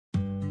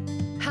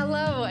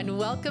and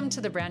welcome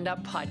to the Brand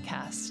Up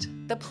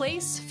Podcast, the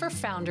place for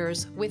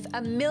founders with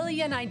a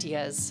million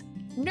ideas,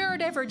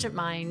 neurodivergent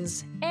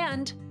minds,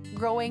 and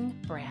growing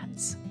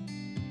brands.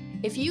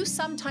 If you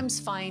sometimes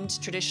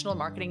find traditional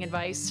marketing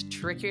advice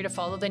trickier to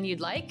follow than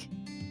you'd like,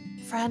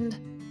 friend,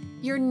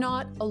 you're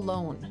not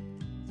alone.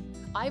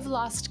 I've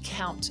lost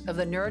count of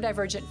the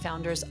neurodivergent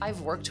founders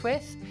I've worked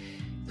with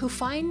who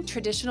find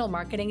traditional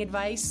marketing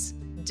advice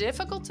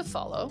difficult to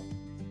follow,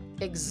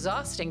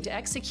 exhausting to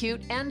execute,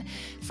 and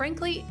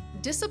frankly,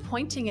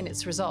 disappointing in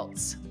its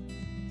results.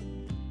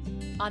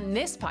 On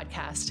this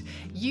podcast,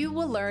 you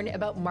will learn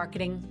about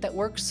marketing that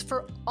works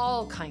for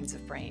all kinds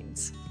of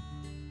brains.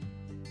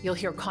 You'll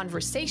hear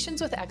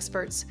conversations with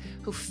experts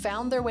who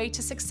found their way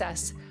to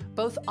success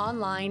both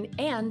online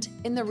and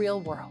in the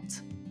real world.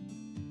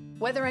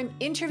 Whether I'm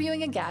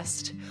interviewing a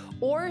guest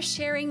or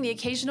sharing the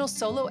occasional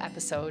solo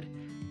episode,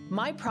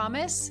 my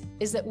promise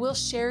is that we'll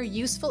share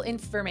useful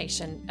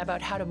information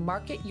about how to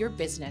market your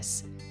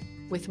business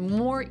with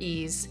more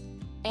ease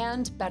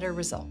and better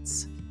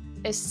results,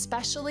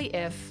 especially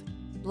if,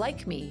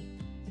 like me,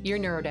 you're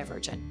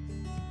neurodivergent.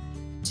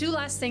 Two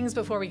last things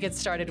before we get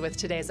started with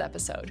today's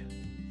episode.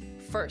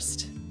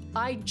 First,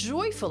 I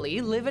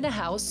joyfully live in a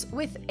house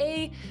with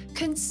a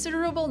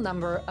considerable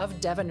number of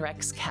Devon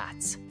Rex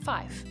cats,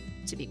 5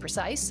 to be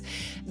precise.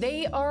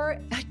 They are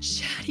a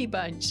chatty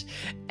bunch,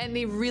 and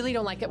they really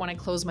don't like it when I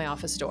close my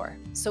office door.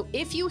 So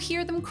if you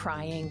hear them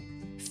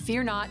crying,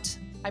 fear not.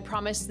 I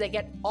promise they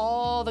get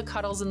all the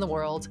cuddles in the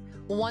world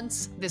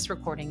once this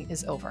recording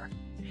is over.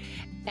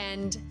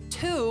 And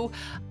 2,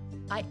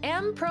 I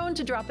am prone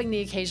to dropping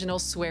the occasional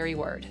sweary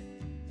word.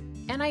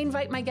 And I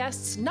invite my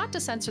guests not to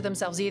censor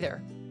themselves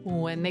either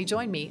when they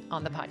join me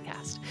on the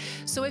podcast.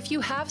 So if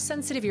you have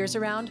sensitive ears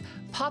around,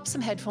 pop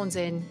some headphones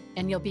in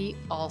and you'll be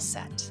all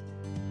set.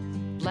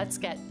 Let's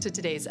get to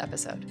today's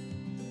episode.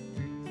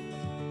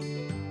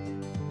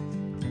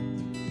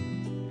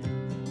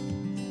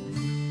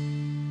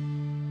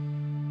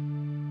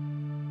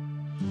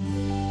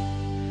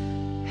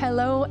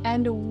 Hello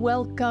and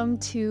welcome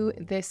to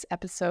this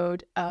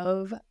episode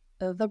of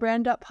the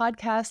Brand Up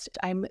Podcast.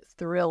 I'm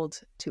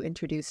thrilled to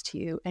introduce to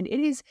you, and it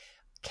is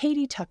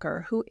Katie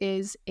Tucker, who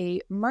is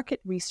a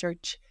market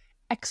research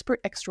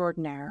expert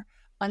extraordinaire,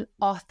 an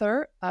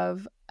author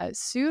of a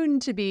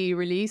soon-to-be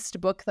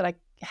released book that I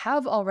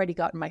have already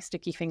gotten my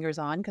sticky fingers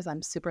on because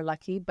I'm super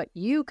lucky, but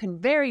you can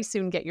very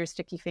soon get your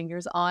sticky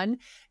fingers on.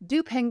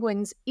 Do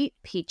penguins eat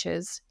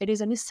peaches? It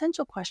is an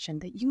essential question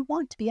that you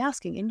want to be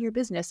asking in your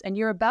business, and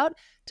you're about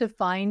to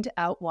find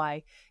out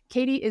why.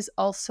 Katie is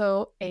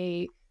also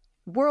a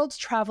world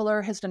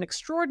traveler, has done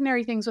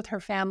extraordinary things with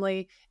her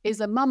family, is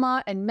a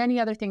mama, and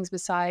many other things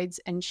besides.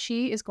 And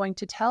she is going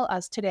to tell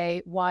us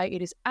today why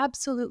it is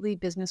absolutely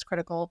business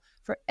critical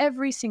for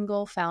every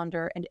single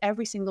founder and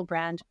every single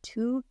brand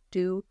to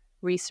do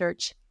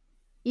research,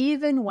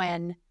 even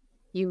when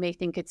you may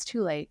think it's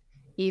too late,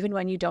 even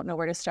when you don't know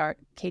where to start.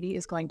 Katie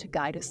is going to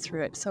guide us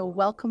through it. So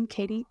welcome,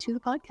 Katie, to the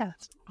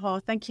podcast.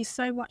 Oh, thank you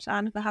so much,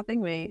 Anne, for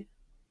having me.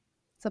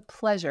 It's a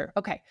pleasure.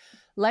 Okay,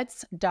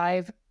 let's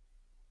dive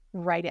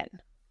right in.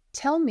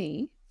 Tell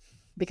me,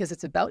 because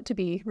it's about to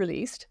be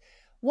released,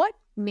 what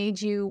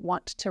made you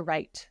want to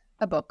write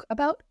a book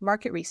about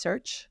market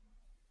research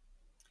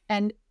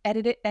and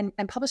edit it and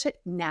publish it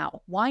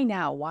now? Why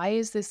now? Why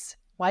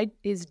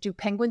is Do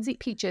Penguins Eat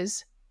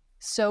Peaches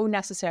so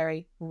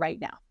necessary right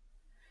now?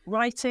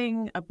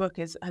 Writing a book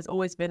has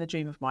always been a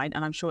dream of mine,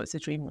 and I'm sure it's a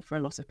dream for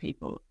a lot of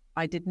people.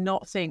 I did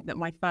not think that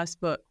my first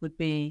book would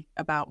be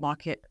about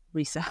market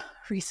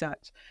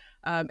research.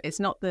 It's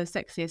not the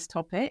sexiest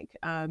topic,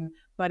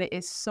 but it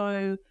is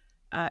so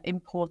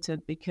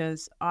important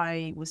because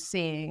I was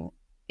seeing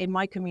in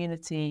my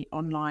community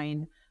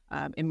online,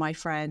 in my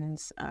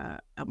friends,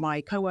 at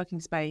my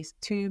co-working space,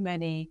 too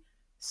many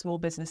small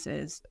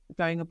businesses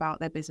going about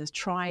their business,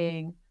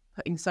 putting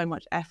so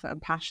much effort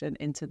and passion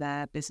into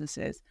their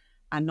businesses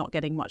and not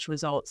getting much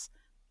results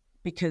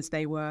because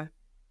they were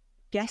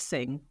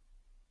guessing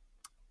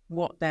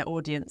what their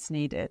audience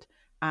needed.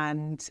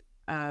 And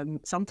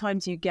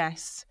sometimes you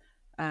guess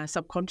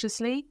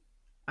subconsciously.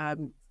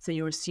 So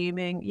you're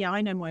assuming, yeah,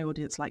 I know my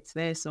audience likes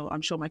this, or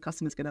I'm sure my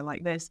customer's going to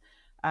like this.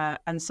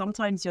 And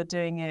sometimes you're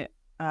doing it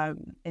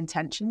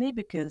intentionally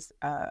because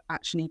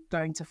actually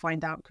going to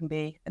find out can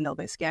be a little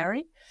bit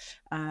scary.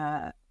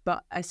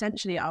 But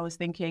essentially, I was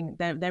thinking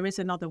there is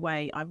another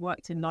way. I've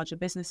worked in larger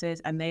businesses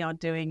and they are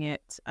doing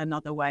it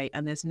another way.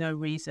 And there's no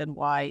reason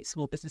why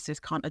small businesses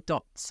can't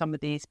adopt some of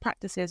these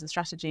practices and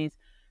strategies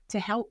to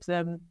help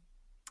them,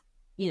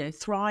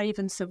 thrive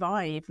and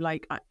survive.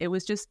 It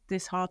was just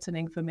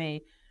disheartening for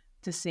me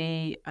to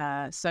see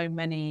so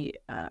many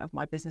of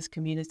my business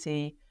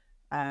community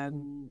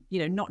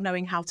not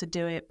knowing how to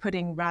do it,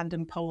 putting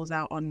random polls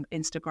out on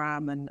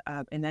Instagram and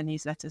in their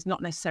newsletters,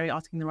 not necessarily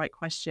asking the right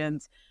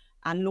questions,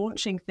 and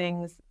launching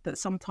things that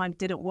sometimes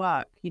didn't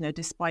work,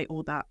 despite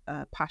all that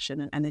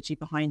passion and energy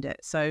behind it.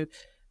 So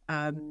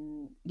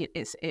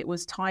it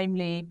was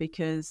timely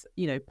because,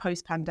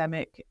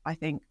 post-pandemic, I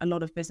think a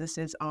lot of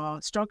businesses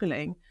are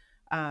struggling.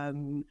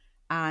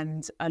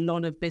 And a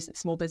lot of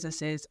small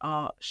businesses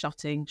are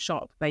shutting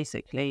shop,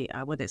 basically,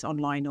 whether it's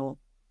online or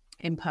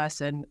in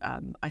person.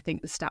 I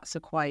think the stats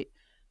are quite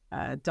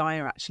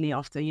dire, actually.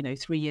 After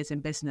 3 years in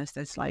business,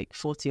 there's like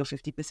 40 or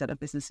 50%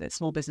 of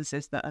small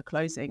businesses that are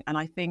closing. And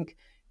I think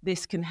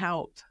this can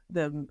help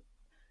them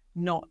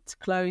not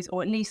close,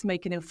 or at least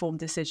make an informed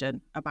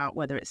decision about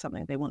whether it's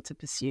something they want to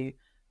pursue.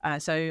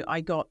 So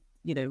I got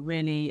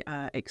really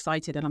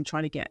excited, and I'm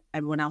trying to get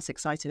everyone else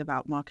excited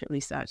about market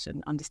research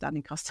and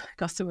understanding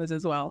customers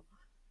as well.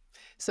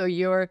 So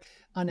you're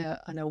on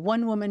a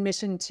one-woman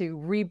mission to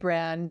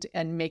rebrand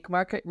and make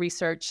market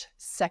research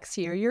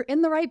sexier. You're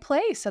in the right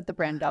place at the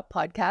Brand Up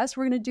podcast.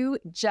 We're going to do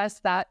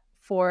just that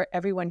for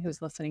everyone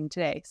who's listening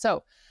today.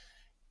 So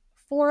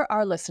for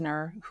our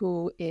listener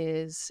who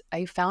is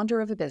a founder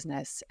of a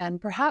business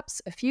and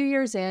perhaps a few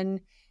years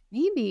in,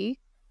 maybe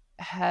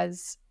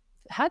has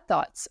had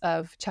thoughts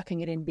of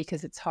chucking it in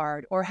because it's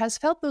hard, or has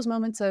felt those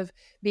moments of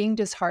being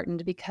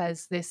disheartened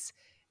because this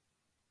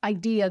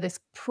idea, this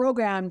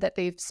program that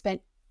they've spent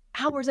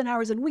hours and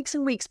hours and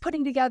weeks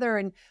putting together,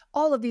 and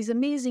all of these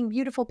amazing,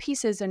 beautiful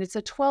pieces, and it's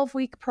a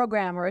 12-week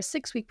program or a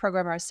 6-week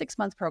program or a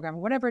 6-month program, or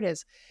whatever it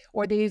is,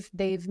 or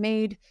they've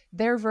made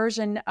their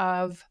version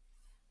of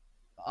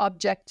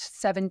Object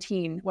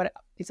 17.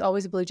 It's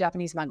always a blue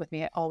Japanese mug with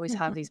me. I always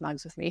have these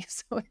mugs with me.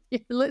 So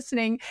if you're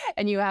listening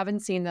and you haven't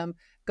seen them,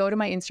 go to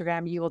my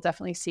Instagram. You will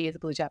definitely see the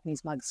blue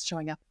Japanese mugs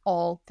showing up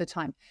all the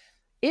time.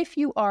 If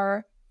you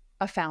are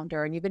a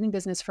founder and you've been in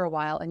business for a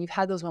while and you've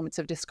had those moments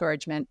of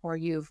discouragement, or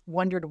you've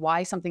wondered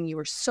why something you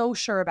were so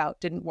sure about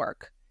didn't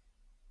work,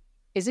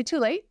 is it too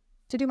late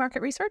to do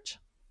market research?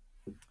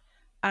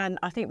 And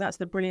I think that's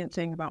the brilliant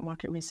thing about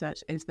market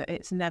research, is that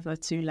it's never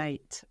too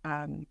late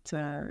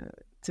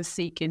to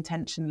seek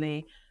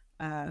intentionally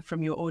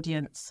from your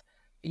audience,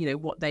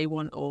 what they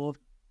want or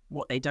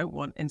what they don't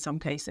want in some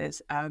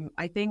cases.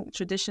 I think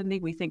traditionally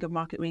we think of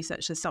market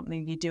research as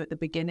something you do at the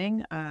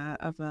beginning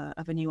of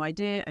a new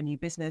idea, a new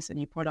business, a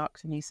new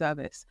product, a new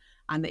service.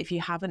 And if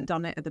you haven't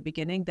done it at the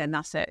beginning, then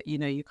that's it.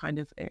 You kind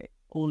of,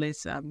 all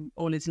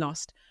is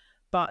lost.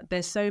 But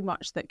there's so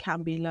much that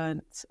can be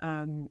learnt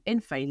in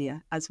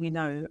failure, as we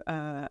know,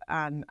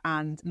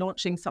 and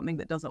launching something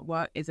that doesn't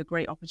work is a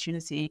great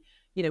opportunity,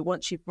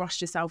 once you've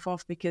brushed yourself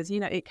off, because,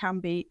 it can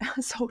be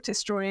soul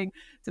destroying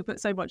to put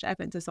so much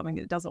effort into something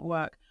that doesn't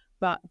work.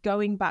 But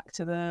going back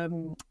to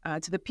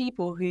the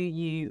people who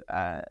you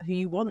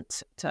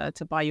want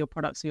to buy your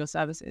products or your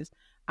services,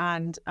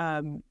 and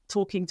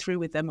talking through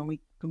with them, and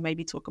we can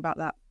maybe talk about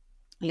that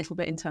a little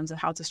bit in terms of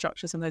how to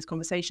structure some of those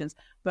conversations,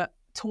 but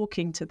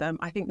talking to them,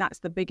 I think that's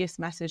the biggest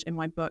message in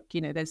my book.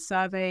 There's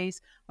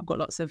surveys. I've got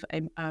lots of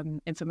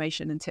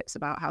information and tips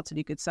about how to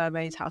do good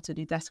surveys, how to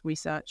do desk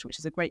research, which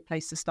is a great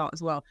place to start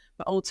as well.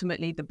 But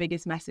ultimately, the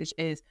biggest message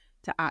is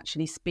to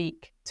actually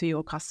speak to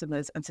your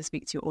customers and to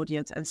speak to your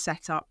audience and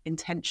set up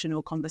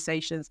intentional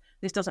conversations.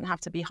 This doesn't have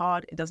to be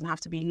hard. It doesn't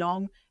have to be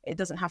long. It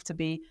doesn't have to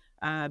be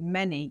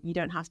many. You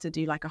don't have to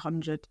do like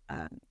 100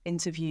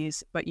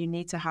 interviews, but you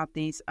need to have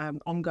these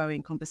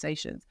ongoing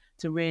conversations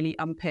to really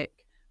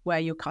unpick where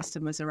your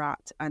customers are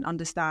at and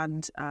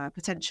understand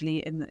potentially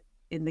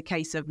in the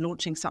case of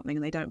launching something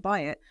and they don't buy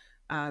it,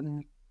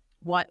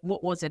 what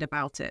was it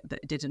about it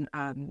that didn't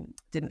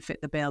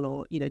fit the bill,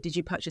 or did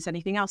you purchase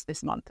anything else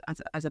this month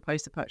as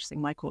opposed to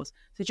purchasing my course?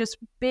 So just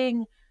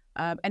being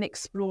an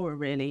explorer,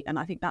 really. And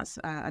I think that's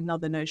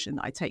another notion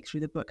that I take through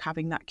the book,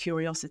 having that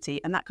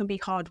curiosity. And that can be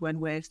hard when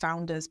we're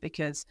founders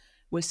because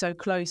we're so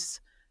close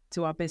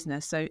to our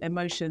business. So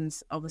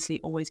emotions obviously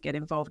always get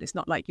involved. It's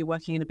not like you're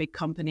working in a big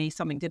company,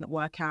 something didn't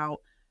work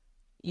out,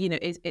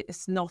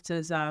 it's not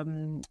as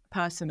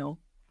personal.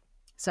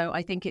 So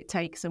I think it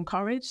takes some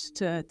courage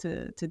to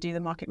do the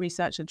market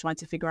research and try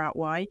to figure out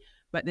why.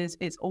 But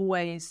it's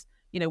always,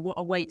 what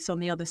awaits on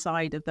the other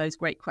side of those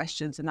great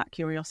questions, and that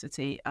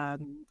curiosity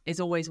is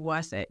always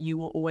worth it. You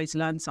will always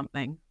learn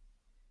something.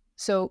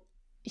 So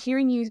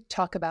hearing you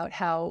talk about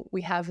how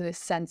we have this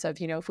sense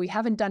of, if we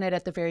haven't done it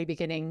at the very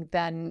beginning,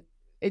 then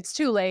it's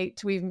too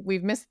late.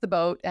 We've missed the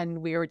boat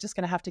and we're just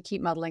going to have to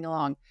keep muddling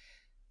along.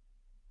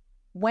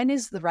 When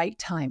is the right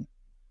time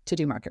to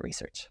do market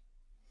research?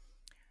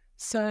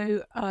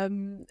 So,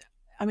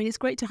 it's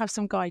great to have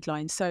some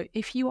guidelines. So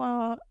if you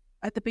are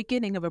at the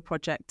beginning of a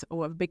project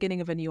or at the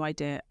beginning of a new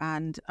idea,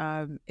 and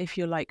if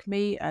you're like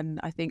me, and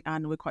I think,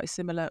 Anne, we're quite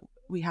similar,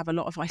 we have a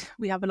lot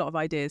of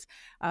ideas,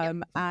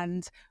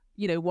 and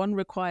one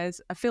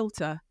requires a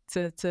filter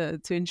to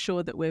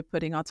ensure that we're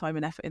putting our time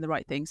and effort in the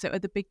right thing. So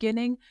at the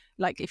beginning,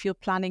 like if you're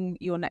planning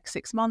your next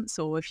 6 months,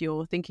 or if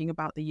you're thinking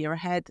about the year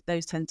ahead,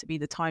 those tend to be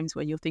the times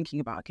when you're thinking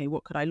about, okay,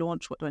 what could I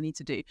launch? What do I need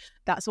to do?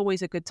 That's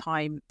always a good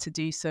time to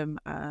do some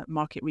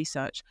market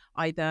research,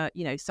 either,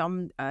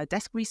 some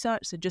desk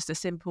research, so just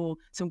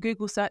some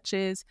Google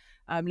searches.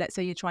 Let's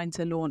say you're trying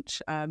to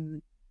launch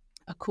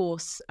a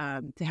course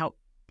to help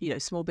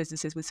small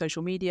businesses with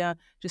social media.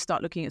 Just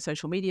start looking at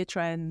social media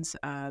trends,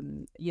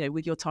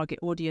 with your target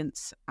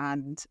audience.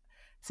 And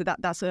so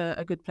that's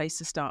a good place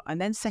to start.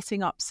 And then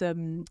setting up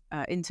some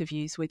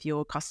interviews with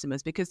your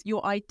customers, because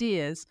your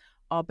ideas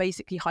are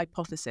basically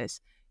hypotheses.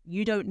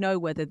 You don't know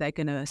whether they're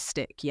going to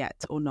stick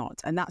yet or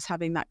not. And that's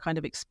having that kind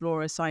of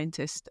explorer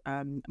scientist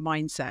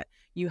mindset.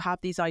 You have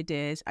these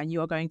ideas and you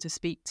are going to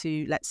speak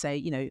to, let's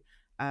say,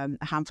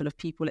 a handful of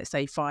people, let's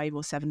say 5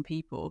 or 7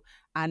 people,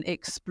 and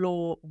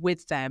explore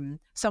with them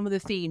some of the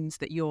themes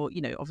that you're,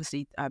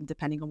 obviously,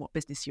 depending on what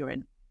business you're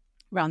in,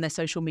 around their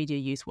social media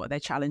use, what are their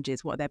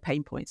challenges, what are their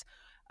pain points,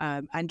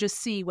 and just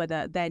see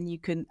whether then you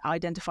can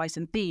identify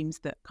some themes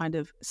that kind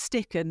of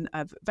stick and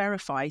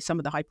verify some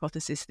of the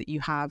hypotheses that you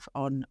have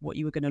on what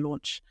you were going to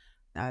launch,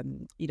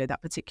 that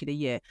particular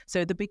year.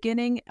 So the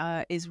beginning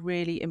is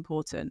really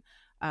important.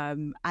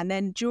 And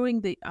then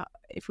during the,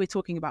 if we're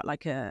talking about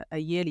like a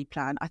yearly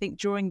plan, I think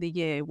during the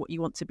year, what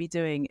you want to be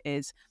doing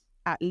is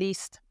at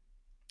least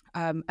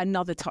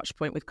another touch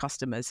point with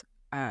customers,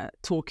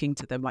 talking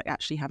to them, like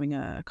actually having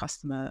a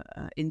customer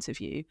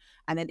interview.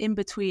 And then in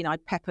between,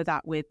 I'd pepper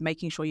that with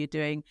making sure you're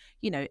doing,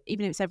 even if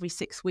it's every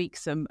 6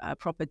 weeks, some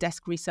proper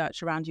desk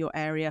research around your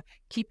area,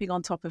 keeping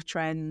on top of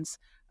trends,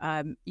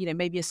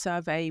 maybe a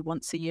survey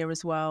once a year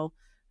as well.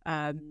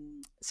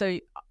 So,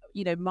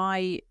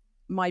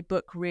 my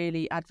book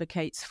really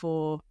advocates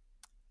for,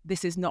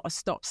 this is not a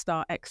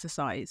stop-start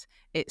exercise.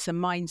 It's a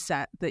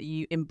mindset that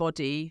you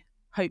embody.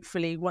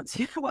 Hopefully, once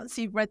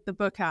you've read the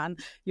book, Anne,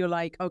 you're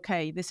like,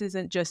 okay, this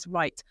isn't just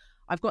right.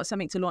 I've got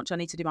something to launch. I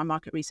need to do my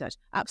market research.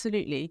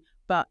 Absolutely.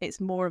 But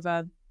it's more of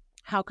a,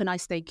 how can I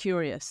stay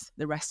curious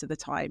the rest of the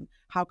time?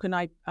 How can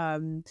I,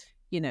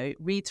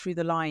 read through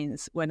the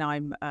lines when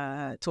I'm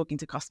talking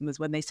to customers,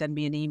 when they send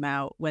me an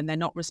email, when they're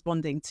not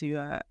responding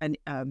to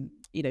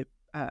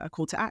a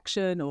call to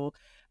action, or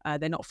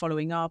they're not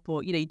following up,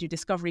 or you do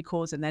discovery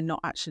calls and they're not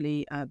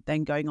actually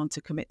then going on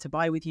to commit to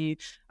buy with you.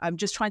 I'm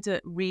just trying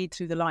to read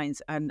through the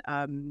lines, and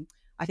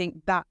I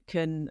think that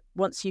can,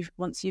 once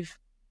you've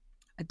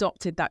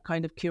adopted that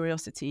kind of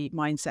curiosity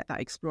mindset, that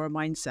explorer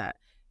mindset,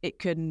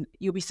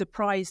 you'll be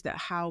surprised at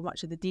how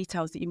much of the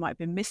details that you might have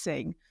been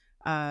missing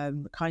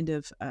can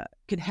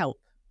help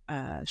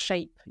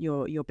shape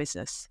your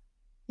business.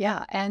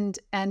 Yeah, and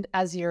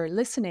as you're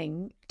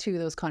listening to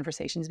those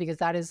conversations, because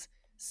that is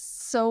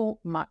so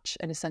much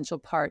an essential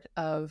part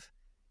of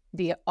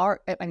the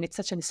art. I mean, it's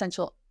such an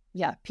essential,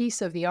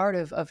 piece of the art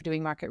of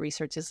doing market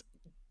research, is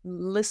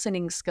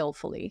listening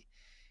skillfully.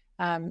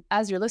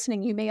 As you're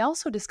listening, you may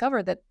also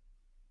discover that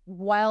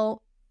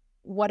while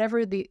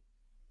whatever the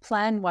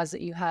plan was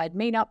that you had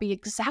may not be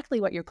exactly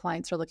what your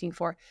clients are looking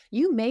for,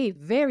 you may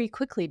very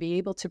quickly be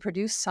able to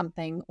produce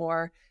something,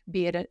 or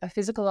be it a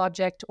physical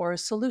object or a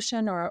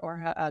solution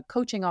or a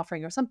coaching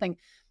offering or something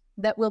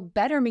that will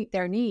better meet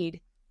their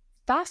need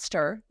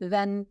faster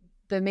than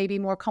the maybe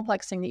more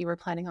complex thing that you were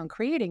planning on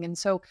creating. And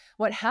so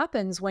what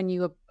happens when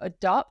you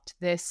adopt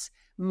this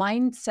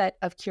mindset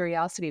of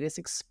curiosity, this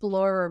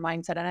explorer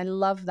mindset, and I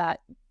love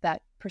that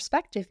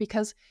perspective,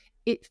 because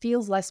it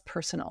feels less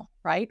personal,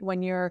 right?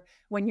 When you're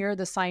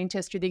the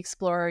scientist or the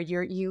explorer,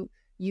 you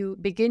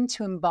begin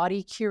to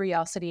embody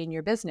curiosity in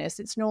your business.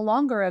 It's no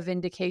longer a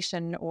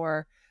vindication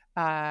or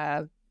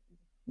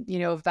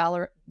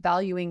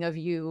valuing of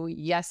you,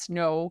 yes,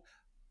 no,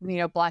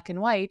 black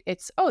and white.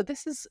 It's,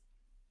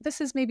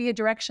 this is maybe a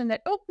direction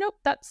that, nope,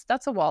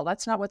 that's a wall.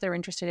 That's not what they're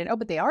interested in.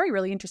 But they are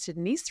really interested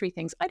in these 3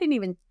 things. I didn't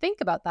even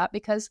think about that,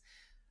 because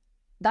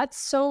that's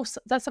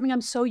something I'm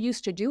so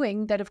used to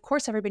doing that, of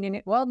course,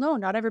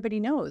 not everybody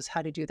knows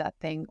how to do that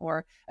thing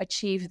or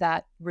achieve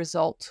that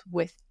result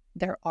with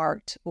their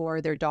art or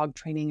their dog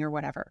training or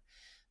whatever.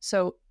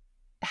 So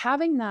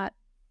having that,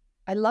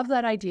 I love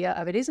that idea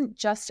of, it isn't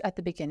just at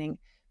the beginning,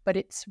 but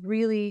it's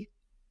really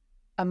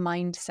a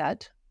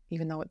mindset,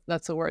 even though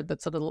that's a word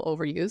that's a little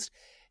overused.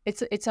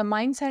 It's a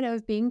mindset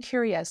of being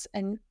curious.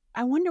 And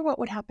I wonder what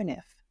would happen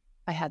if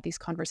I had these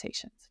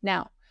conversations.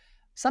 Now,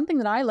 something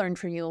that I learned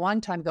from you a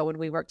long time ago when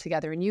we worked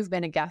together, and you've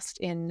been a guest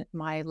in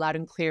my Loud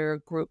and Clear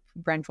group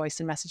brand voice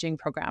and messaging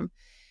program.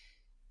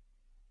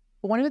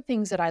 One of the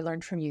things that I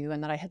learned from you,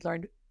 and that I had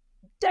learned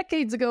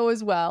decades ago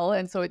as well,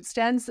 and so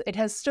it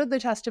has stood the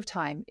test of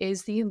time,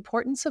 is the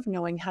importance of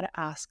knowing how to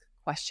ask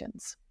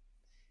questions.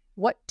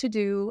 What to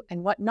do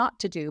and what not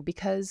to do,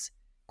 because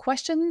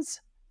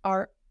questions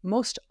are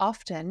most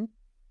often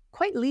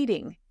quite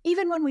leading,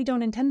 even when we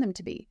don't intend them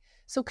to be.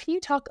 So can you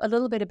talk a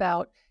little bit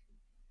about,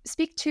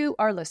 speak to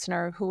our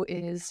listener who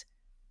is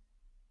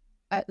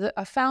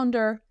a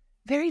founder,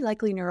 very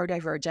likely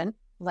neurodivergent,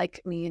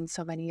 like me and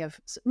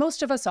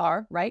most of us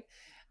are, right?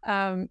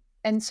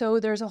 And so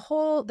there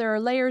are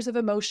layers of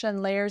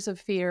emotion, layers of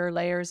fear,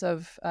 layers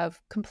of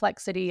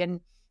complexity. And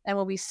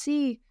when we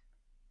see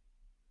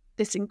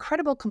this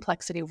incredible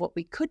complexity of what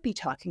we could be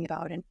talking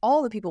about and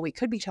all the people we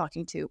could be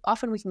talking to,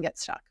 often we can get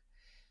stuck.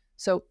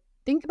 So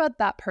think about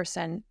that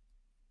person.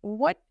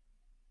 What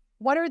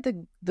are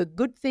the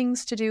good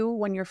things to do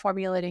when you're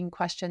formulating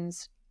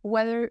questions,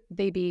 whether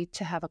they be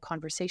to have a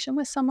conversation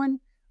with someone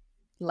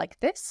like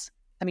this?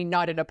 I mean,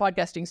 not in a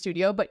podcasting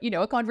studio, but,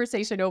 a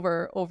conversation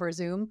over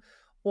Zoom,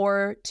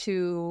 or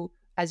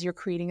as you're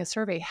creating a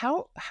survey,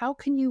 how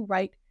can you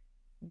write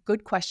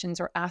good questions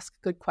or ask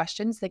good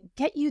questions that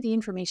get you the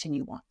information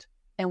you want?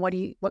 And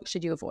what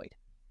should you avoid?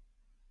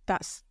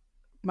 that's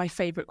my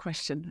favorite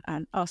question,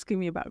 and asking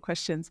me about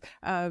questions.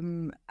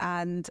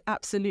 And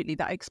absolutely,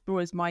 that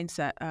explorer's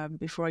mindset,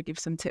 before I give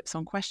some tips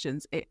on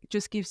questions, it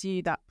just gives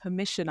you that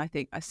permission, I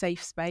think, a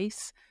safe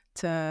space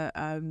to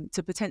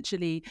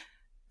potentially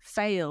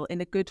fail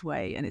in a good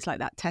way. And it's like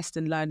that test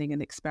and learning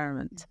and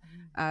experiment.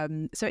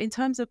 So in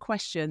terms of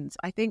questions,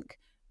 I think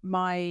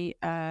I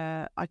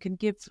can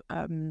give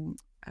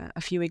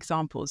a few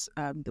examples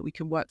that we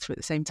can work through at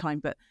the same time.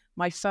 But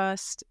my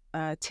first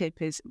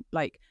tip is,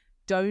 like,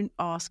 don't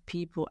ask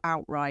people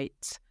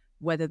outright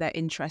whether they're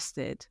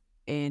interested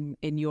in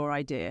your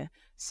idea.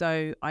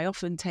 So I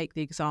often take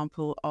the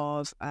example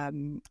of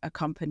a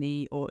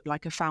company or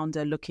like a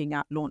founder looking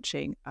at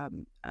launching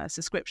a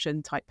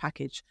subscription type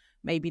package.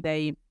 Maybe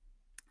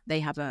they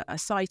have a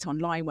site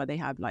online where they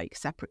have like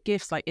separate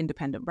gifts, like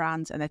independent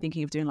brands, and they're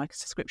thinking of doing like a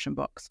subscription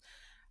box.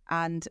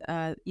 And,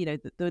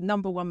 the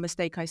number one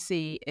mistake I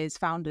see is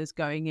founders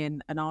going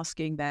in and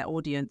asking their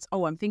audience,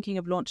 oh, I'm thinking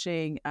of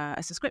launching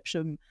a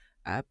subscription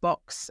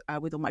box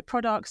with all my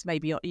products,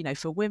 maybe,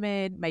 for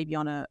women, maybe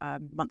on a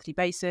monthly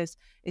basis.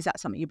 Is that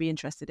something you'd be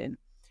interested in?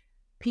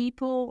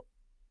 People,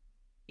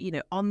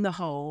 on the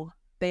whole,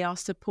 they are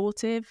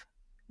supportive.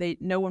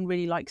 No one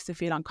really likes to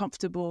feel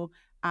uncomfortable,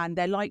 and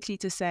they're likely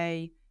to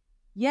say,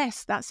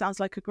 yes, that sounds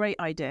like a great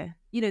idea.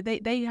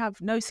 They have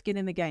no skin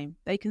in the game.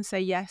 They can say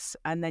yes,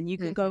 and then you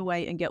can go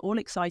away and get all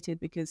excited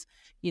because,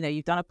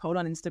 you've done a poll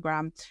on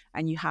Instagram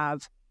and you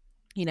have,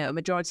 a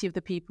majority of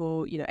the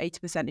people,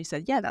 80% who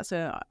said, yeah,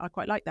 I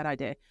quite like that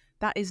idea.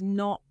 That is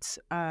not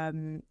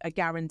a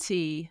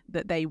guarantee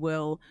that they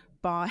will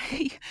buy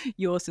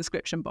your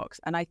subscription box.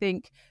 And I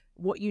think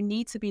what you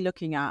need to be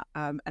looking at,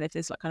 and if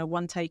there's like kind of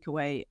one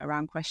takeaway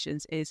around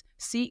questions, is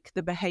seek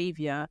the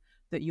behavior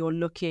that you're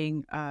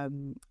looking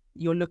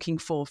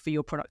for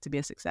your product to be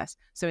a success.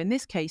 So in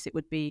this case, it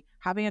would be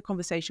having a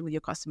conversation with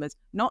your customers,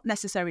 not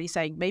necessarily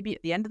saying, maybe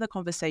at the end of the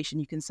conversation,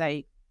 you can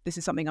say, this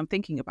is something I'm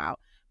thinking about,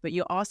 but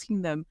you're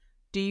asking them,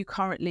 do you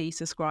currently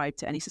subscribe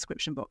to any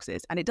subscription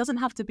boxes? And it doesn't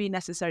have to be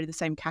necessarily the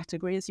same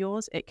category as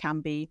yours. It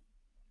can be,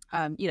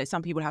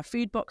 some people have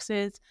food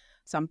boxes,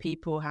 some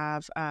people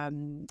have,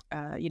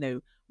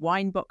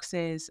 wine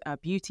boxes,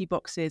 beauty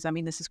boxes. I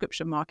mean, the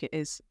subscription market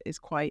is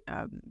quite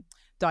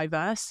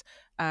diverse.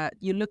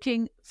 You're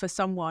looking for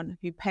someone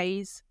who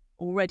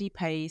already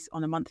pays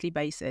on a monthly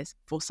basis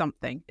for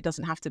something. It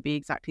doesn't have to be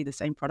exactly the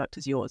same product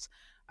as yours.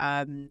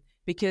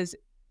 Because,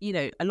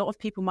 a lot of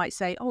people might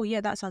say, oh yeah,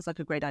 that sounds like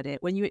a great idea.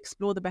 When you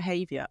explore the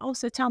behavior, oh,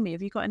 so tell me,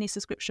 have you got any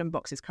subscription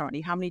boxes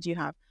currently? How many do you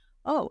have?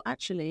 Oh,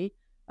 actually,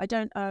 I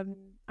don't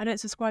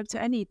subscribe to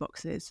any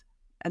boxes.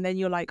 And then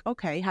you're like,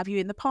 okay, have you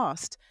in the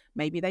past?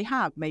 Maybe they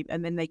have,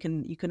 and then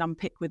you can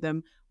unpick with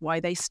them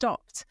why they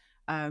stopped.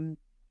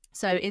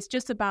 So it's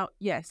just about,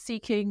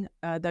 seeking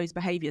those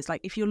behaviors. Like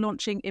if you're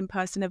launching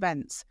in-person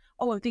events,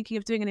 oh, I'm thinking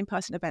of doing an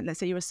in-person event. Let's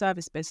say you're a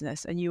service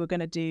business and you were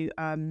going to do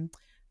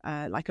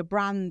like a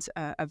brand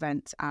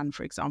event, and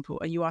for example,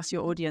 and you ask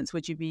your audience,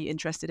 would you be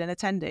interested in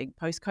attending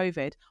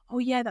post-COVID? Oh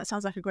yeah, that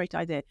sounds like a great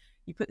idea.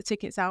 You put the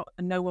tickets out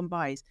and no one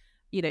buys.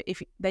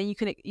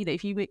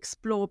 If you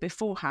explore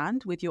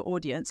beforehand with your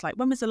audience, like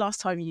when was the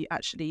last time you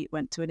actually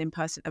went to an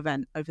in-person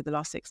event over the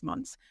last 6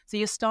 months? So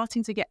you're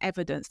starting to get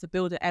evidence, to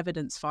build an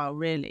evidence file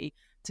really,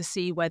 to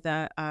see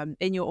whether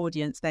in your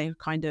audience they're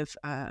kind of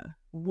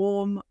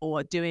warm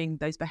or doing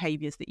those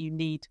behaviors that you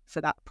need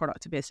for that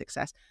product to be a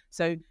success.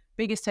 So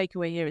biggest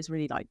takeaway here is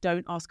really like,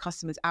 don't ask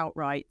customers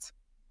outright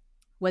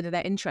whether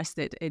they're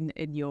interested in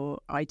your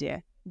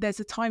idea. There's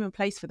a time and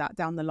place for that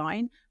down the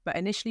line, but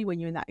initially when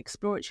you're in that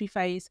exploratory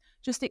phase,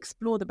 just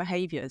explore the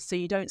behaviors so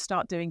you don't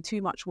start doing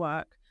too much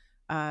work,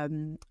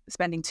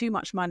 spending too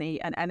much money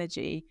and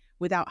energy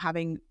without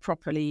having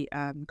properly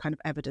kind of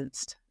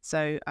evidenced.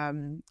 So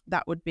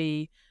that would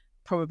be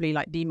probably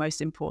like the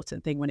most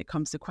important thing when it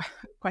comes to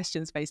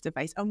questions face to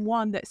face, and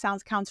one that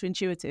sounds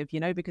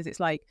counterintuitive, because it's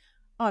like,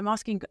 oh, I'm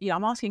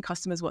asking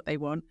customers what they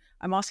want.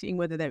 I'm asking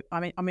whether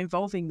I'm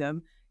involving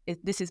them.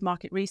 This is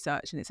market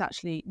research, and it's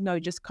actually, no,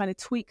 just kind of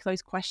tweak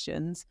those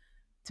questions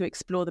to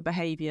explore the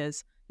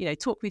behaviors.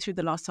 Talk me through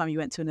the last time you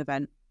went to an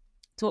event.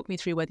 Talk me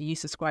through whether you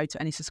subscribe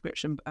to any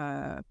subscription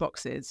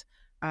boxes.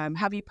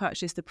 Have you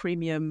purchased a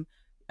premium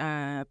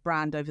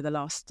brand over the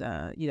last,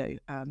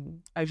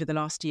 over the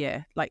last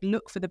year? Like,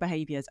 look for the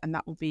behaviors, and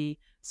that will be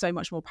so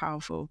much more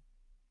powerful.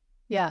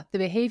 Yeah, the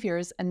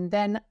behaviors, and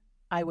then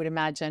I would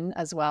imagine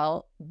as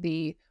well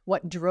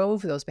what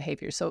drove those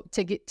behaviors. So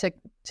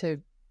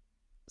to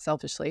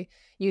selfishly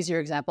use your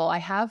example, I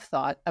have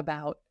thought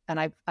about, and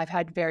I've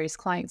had various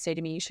clients say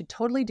to me, you should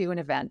totally do an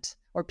event,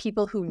 or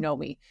people who know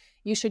me,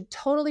 you should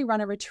totally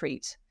run a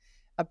retreat,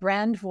 a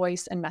brand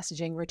voice and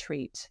messaging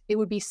retreat. It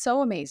would be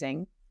so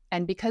amazing.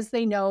 And because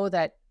they know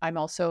that I'm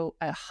also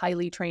a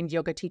highly trained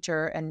yoga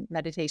teacher and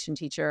meditation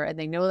teacher, and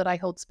they know that I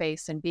hold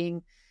space, and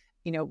being,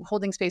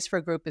 holding space for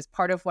a group is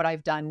part of what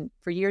I've done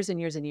for years and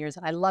years and years.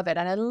 And I love it.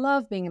 And I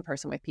love being in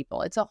person with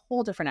people. It's a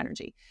whole different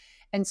energy.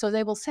 And so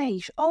they will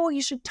say, oh,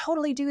 you should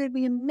totally do it. It'd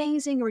be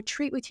amazing. A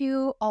retreat with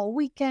you all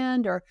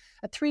weekend, or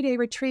a 3-day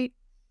retreat.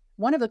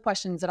 One of the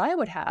questions that I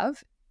would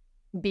have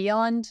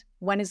beyond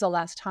when is the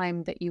last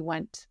time that you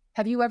went,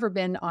 have you ever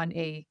been on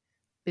a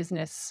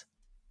business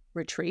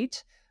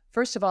retreat?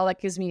 First of all, that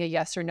gives me a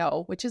yes or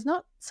no, which is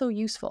not so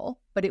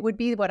useful, but it would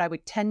be what I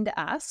would tend to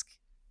ask.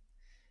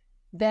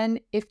 Then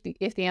if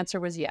the answer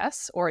was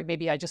yes, or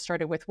maybe I just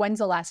started with, when's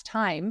the last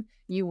time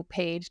you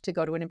paid to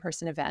go to an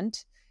in-person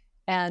event?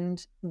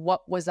 And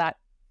what was that?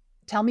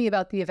 Tell me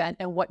about the event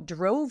and what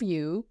drove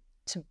you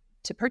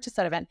to purchase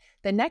that event.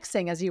 The next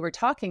thing, as you were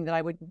talking, that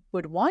I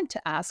would want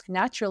to ask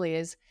naturally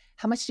is,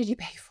 how much did you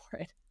pay for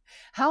it?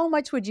 How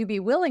much would you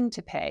be willing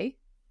to pay?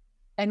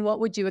 And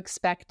what would you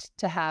expect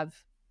to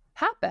have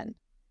happen?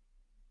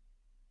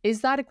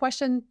 Is that a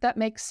question that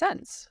makes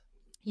sense?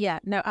 Yeah,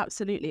 no,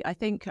 absolutely. I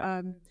think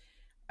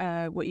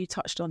what you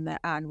touched on there,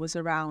 Anne, was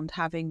around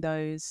having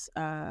those,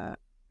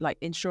 like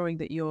ensuring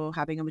that you're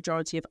having a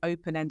majority of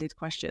open-ended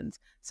questions.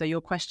 So your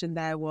question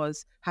there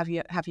was, have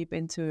you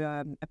been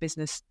to a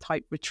business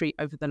type retreat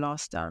over the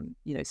last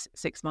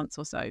 6 months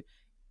or so?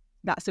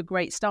 That's a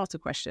great starter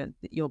question.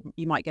 You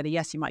might get a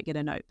yes, you might get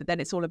a no, but then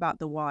it's all about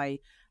the why,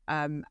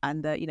 and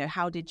the,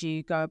 how did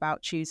you go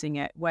about choosing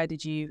it? Where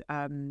did you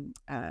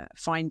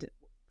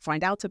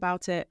find out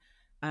about it?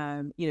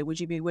 Would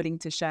you be willing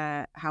to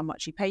share how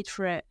much you paid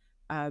for it?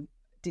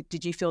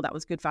 Did you feel that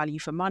was good value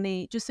for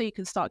money? Just so you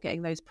can start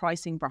getting those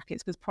pricing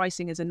brackets, because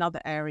pricing is another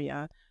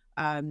area.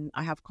 I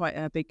have quite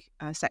a big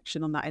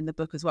section on that in the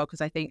book as well,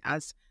 because I think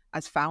as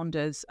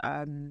founders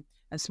and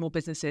small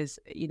businesses,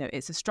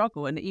 it's a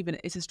struggle, and even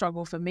it's a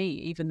struggle for me.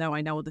 Even though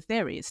I know all the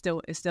theory, it's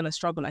still a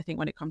struggle. I think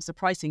when it comes to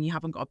pricing, you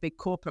haven't got a big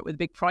corporate with a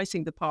big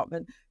pricing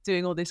department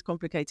doing all this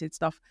complicated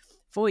stuff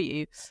for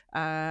you.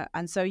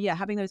 And so, yeah,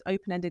 having those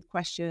open-ended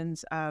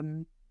questions,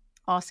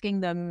 asking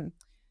them,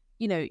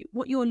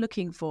 what you're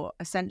looking for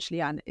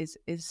essentially, Anne, is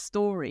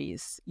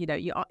stories.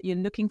 You're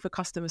looking for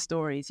customer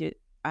stories,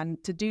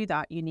 and to do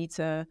that, you need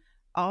to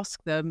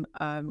ask them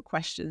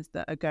questions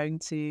that are going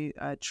to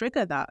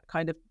trigger that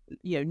kind of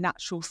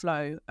natural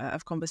flow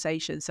of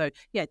conversation. So,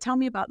 yeah, tell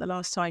me about the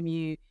last time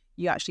you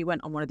actually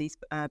went on one of these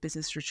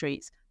business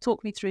retreats.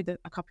 Talk me through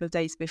a couple of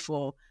days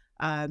before.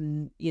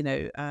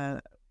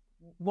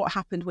 What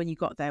happened when you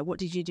got there? What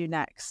did you do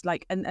next?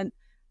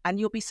 And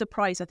you'll be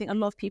surprised. I think a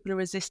lot of people are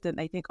resistant.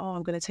 They think,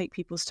 I'm going to take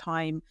people's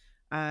time.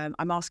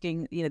 I'm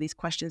asking, these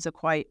questions are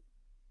quite,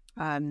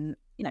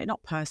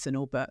 not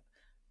personal, but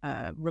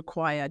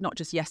require not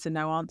just yes and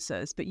no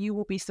answers. But you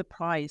will be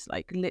surprised,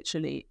 like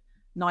literally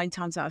 9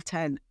 times out of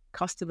 10,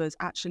 customers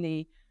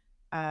actually,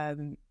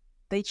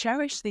 they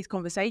cherish these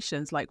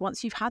conversations. Like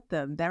once you've had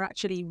them, they're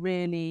actually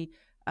really,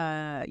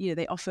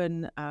 they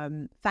often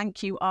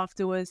thank you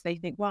afterwards. They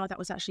think, wow, that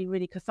was actually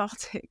really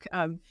cathartic.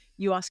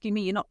 You asking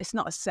me, it's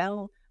not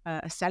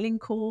a selling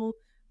call.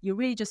 You're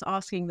really just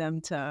asking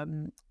them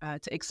to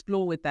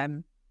explore with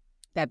them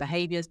their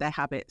behaviors, their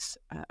habits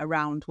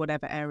around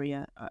whatever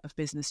area of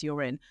business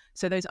you're in.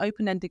 So those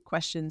open-ended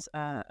questions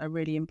are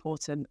really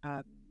important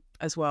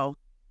as well.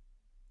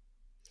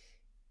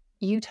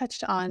 You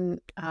touched on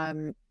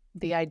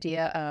the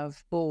idea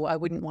of, I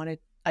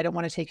don't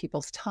want to take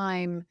people's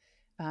time.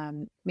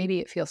 Maybe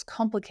it feels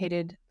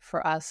complicated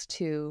for us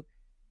to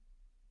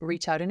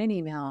reach out in an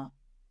email,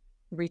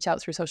 reach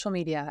out through social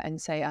media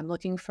and say, I'm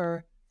looking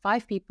for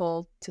 5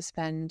 people to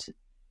spend.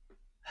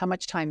 How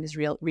much time is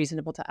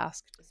reasonable to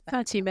ask?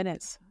 30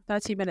 minutes.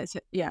 30 minutes.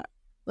 Yeah.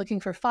 Looking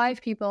for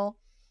 5 people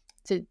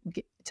to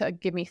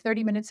give me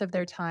 30 minutes of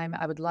their time.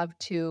 I would love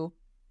to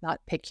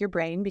not pick your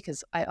brain,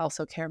 because I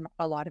also care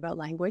a lot about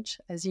language,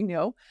 as you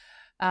know.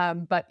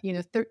 But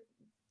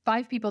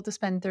 5 people to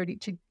spend 30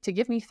 to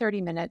give me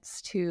 30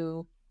 minutes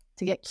to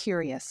get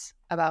curious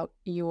about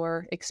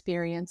your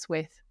experience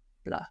with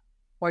blah,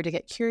 or to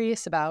get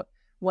curious about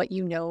what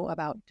you know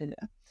about da.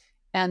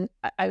 And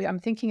I'm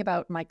thinking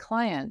about my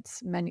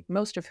clients,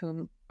 most of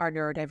whom are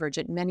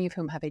neurodivergent, many of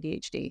whom have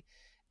ADHD.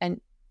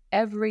 And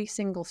every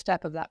single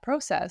step of that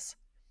process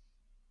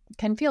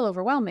can feel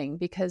overwhelming,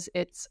 because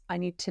I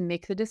need to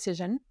make the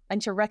decision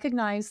and to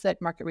recognize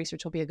that market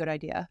research will be a good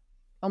idea.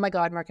 Oh my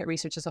God, market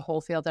research is a whole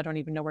field. I don't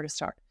even know where to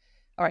start.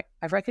 All right,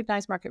 I've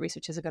recognized market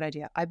research is a good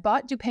idea. I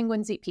bought Do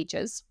Penguins Eat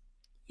Peaches?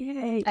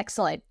 Yay.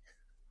 Excellent.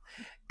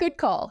 Good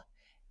call.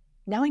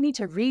 Now I need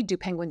to read Do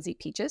Penguins Eat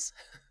Peaches?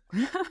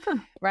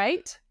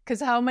 Right?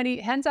 Because how many,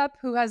 hands up,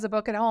 who has a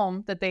book at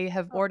home that they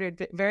have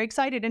ordered, very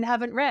excited, and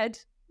haven't read?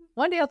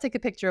 One day I'll take a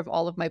picture of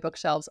all of my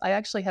bookshelves. I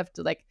actually have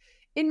to,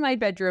 in my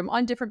bedroom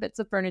on different bits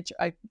of furniture,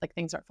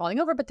 things aren't falling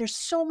over, but there's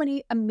so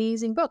many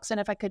amazing books. And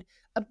if I could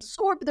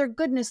absorb their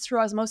goodness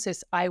through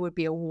osmosis, I would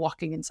be a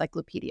walking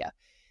encyclopedia.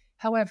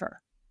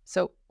 However,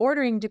 so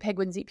ordering Do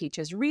Penguins Eat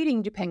Peaches,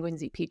 reading Do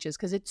Penguins Eat Peaches,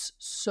 because it's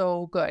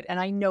so good.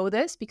 And I know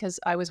this because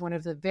I was one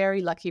of the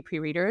very lucky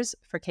pre-readers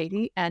for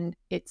Katie, and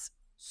it's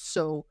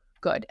so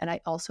good. And I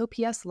also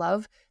PS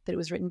love that it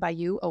was written by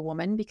you, a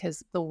woman,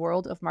 because the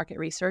world of market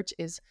research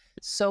is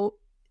so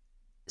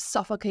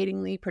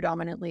suffocatingly,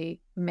 predominantly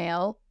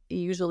male,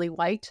 usually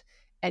white.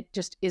 It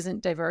just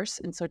isn't diverse.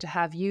 And so to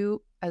have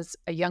you as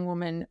a young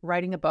woman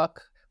writing a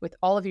book with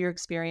all of your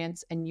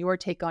experience and your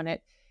take on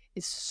it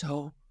is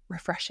so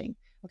refreshing.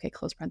 Okay,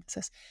 close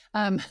parenthesis.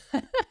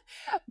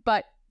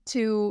 But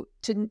to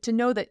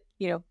know that,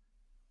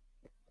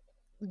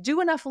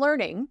 do enough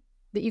learning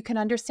that you can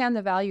understand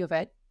the value of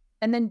it,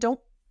 and then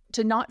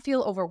to not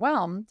feel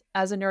overwhelmed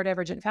as a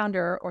neurodivergent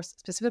founder, or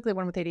specifically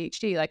one with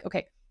ADHD. Like,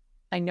 okay,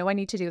 I know I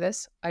need to do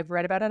this. I've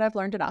read about it. I've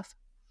learned enough.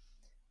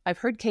 I've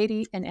heard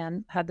Katie and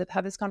Anne have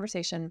this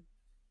conversation.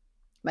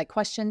 My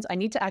questions, I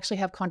need to actually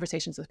have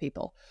conversations with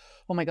people.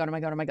 Oh my God.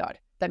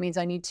 That means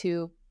I need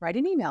to write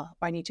an email,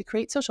 or I need to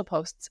create social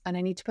posts, and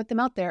I need to put them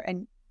out there,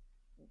 and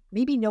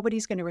maybe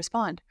nobody's going to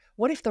respond.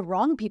 What if the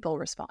wrong people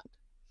respond?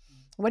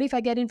 What if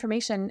I get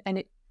information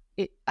and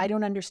I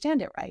don't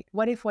understand it right?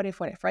 What if,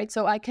 right?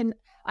 So I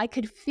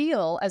could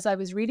feel, as I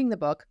was reading the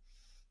book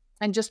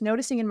and just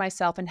noticing in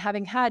myself, and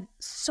having had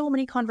so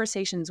many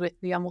conversations with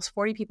the almost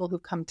 40 people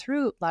who've come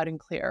through Loud and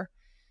Clear,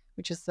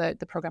 which is the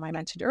program I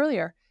mentioned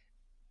earlier,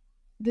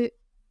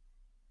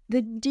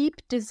 the deep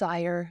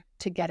desire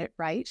to get it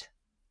right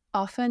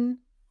often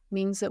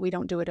means that we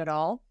don't do it at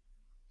all,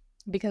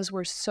 because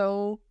we're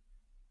so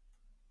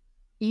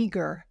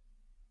eager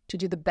to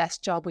do the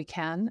best job we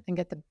can and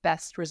get the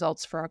best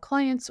results for our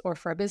clients or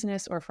for our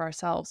business or for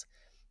ourselves.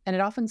 And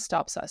it often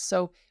stops us.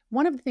 So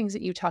one of the things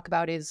that you talk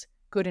about is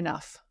good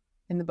enough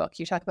in the book.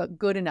 You talk about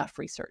good enough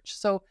research.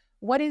 So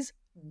what is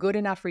good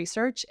enough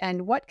research,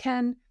 and what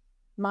can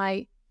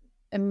my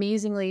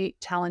amazingly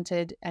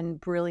talented and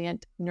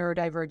brilliant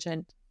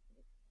neurodivergent,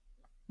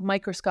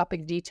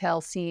 microscopic detail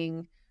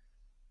seeing,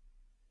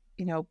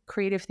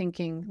 creative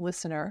thinking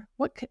listener,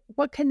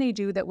 what can they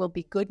do that will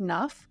be good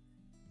enough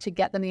to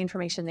get them the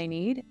information they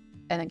need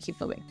and then keep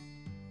moving?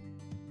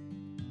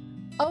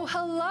 Oh,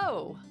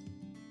 hello.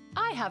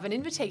 I have an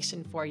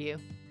invitation for you.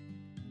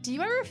 Do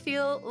you ever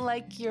feel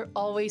like you're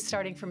always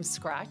starting from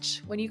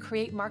scratch when you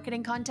create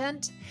marketing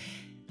content?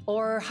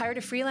 Or hired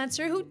a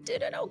freelancer who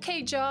did an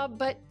okay job,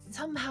 but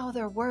somehow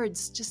their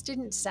words just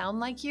didn't sound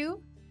like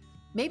you?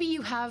 Maybe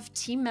you have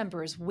team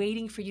members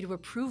waiting for you to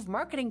approve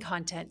marketing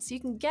content so you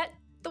can get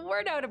the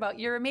word out about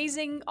your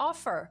amazing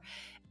offer.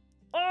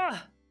 Ugh,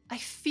 I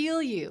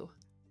feel you.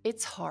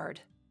 It's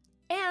hard.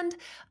 And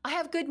I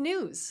have good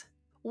news.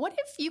 What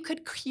if you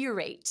could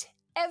curate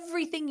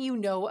everything you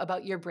know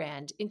about your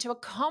brand into a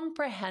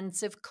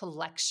comprehensive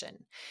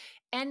collection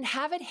and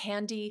have it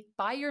handy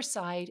by your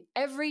side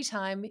every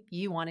time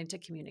you wanted to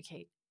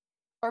communicate?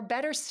 Or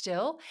better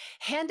still,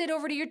 hand it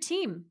over to your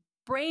team,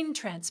 brain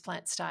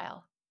transplant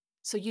style,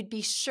 so you'd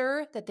be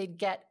sure that they'd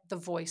get the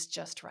voice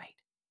just right.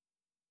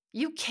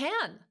 You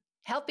can.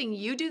 Helping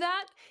you do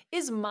that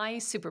is my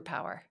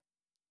superpower,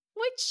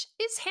 which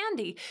is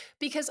handy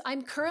because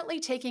I'm currently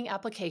taking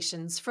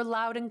applications for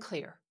Loud and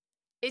Clear.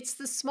 It's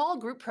the small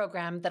group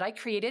program that I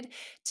created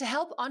to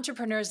help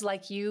entrepreneurs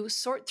like you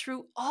sort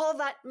through all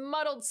that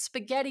muddled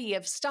spaghetti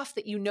of stuff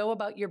that you know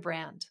about your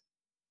brand.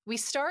 We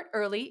start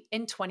early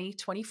in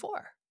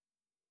 2024.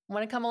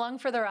 Want to come along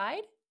for the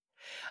ride?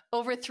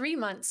 Over 3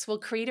 months, we'll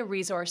create a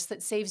resource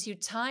that saves you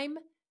time,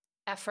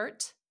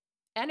 effort,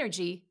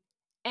 energy,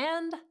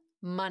 and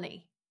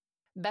money.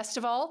 Best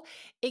of all,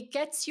 it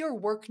gets your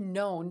work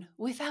known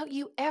without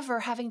you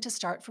ever having to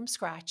start from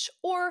scratch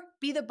or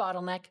be the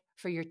bottleneck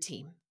for your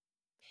team.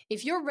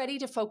 If you're ready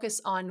to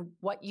focus on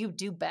what you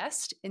do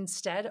best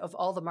instead of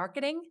all the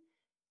marketing,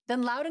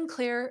 then Loud and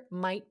Clear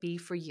might be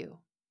for you.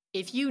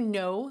 If you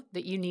know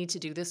that you need to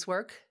do this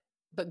work,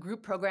 but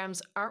group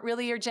programs aren't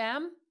really your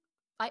jam,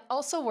 I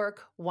also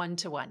work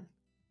one-to-one.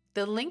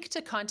 The link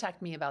to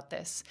contact me about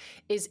this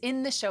is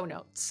in the show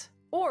notes,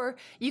 or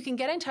you can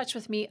get in touch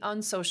with me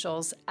on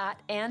socials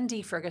at Anne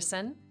D.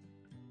 Ferguson.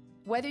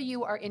 Whether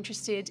you are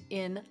interested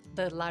in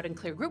the Loud and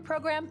Clear group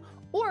program,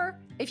 or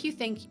if you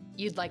think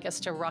you'd like us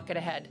to rocket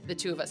ahead, the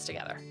two of us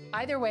together.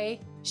 Either way,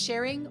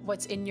 sharing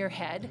what's in your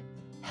head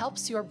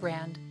helps your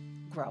brand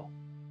grow.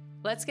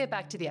 Let's get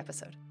back to the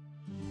episode.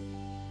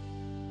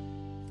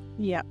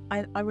 Yeah,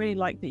 I really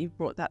like that you've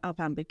brought that up,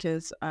 Anne,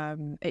 because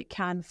it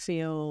can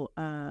feel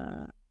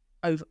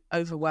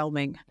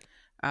overwhelming.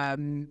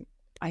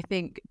 I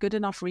think good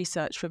enough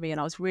research for me, and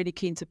I was really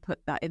keen to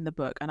put that in the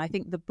book. And I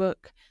think the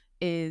book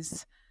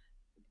is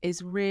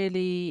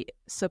really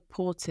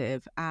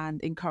supportive and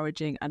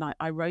encouraging, and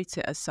I wrote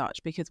it as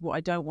such because what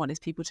I don't want is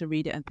people to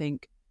read it and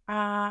think,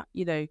 I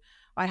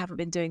haven't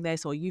been doing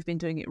this, or you've been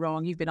doing it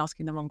wrong, you've been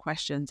asking the wrong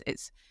questions.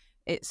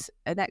 It's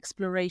an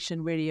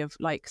exploration really of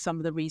like some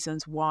of the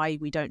reasons why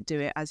we don't do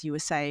it, as you were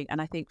saying. And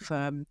I think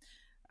for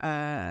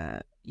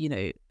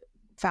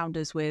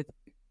founders with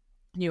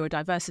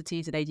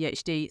neurodiversities and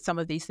ADHD, some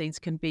of these things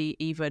can be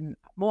even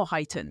more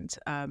heightened,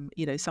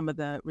 some of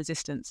the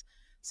resistance.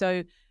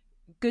 So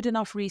good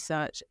enough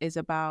research is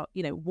about,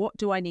 what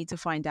do I need to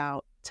find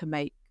out to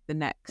make the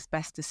next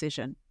best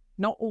decision?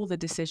 Not all the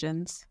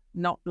decisions,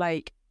 not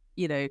like,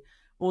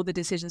 all the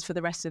decisions for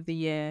the rest of the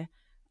year.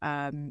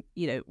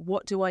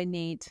 What do I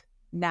need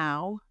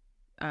now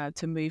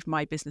to move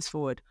my business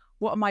forward?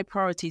 What are my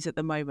priorities at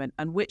the moment?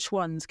 And which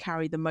ones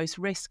carry the most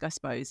risk, I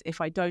suppose,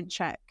 if I don't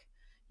check?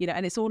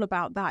 And it's all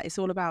about that. It's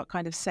all about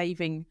kind of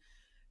saving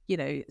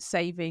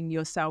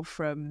yourself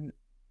from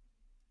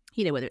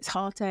whether it's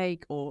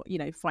heartache or,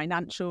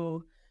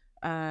 financial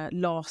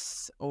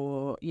loss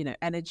or,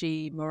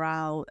 energy,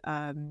 morale.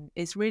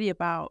 It's really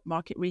about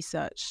market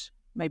research.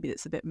 Maybe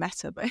that's a bit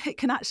meta, but it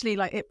can actually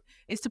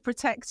it's to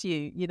protect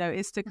you,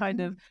 it's to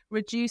kind of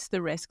reduce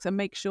the risks and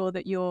make sure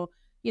that you're,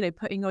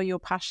 putting all your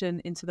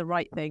passion into the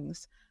right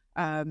things.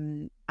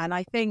 And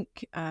I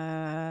think,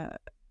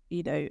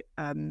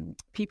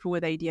 people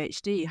with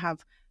ADHD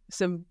have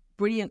some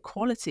brilliant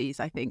qualities,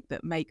 I think,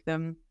 that make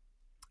them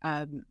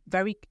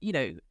very,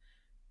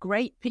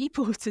 great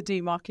people to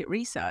do market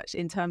research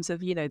in terms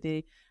of,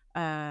 the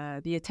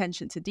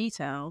attention to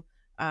detail.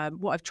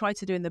 What I've tried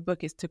to do in the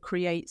book is to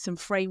create some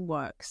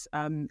frameworks.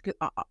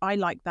 I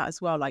like that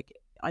as well. Like,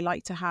 I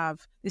like to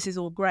have, this is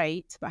all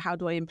great, but how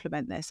do I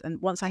implement this?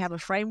 And once I have a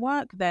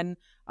framework, then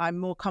I'm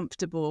more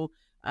comfortable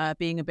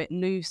being a bit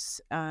loose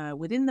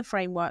within the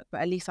framework,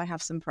 but at least I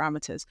have some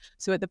parameters.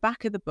 So at the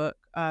back of the book,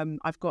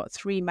 I've got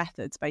 3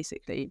 methods,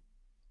 basically.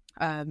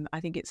 I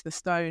think it's the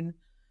stone,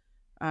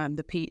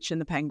 the peach, and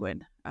the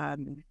penguin.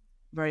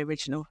 Very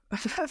original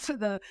for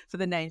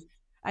the names.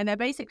 And they're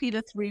basically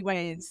the 3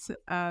 ways.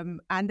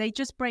 And they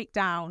just break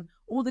down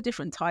all the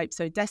different types.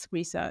 So desk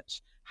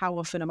research, how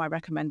often am I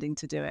recommending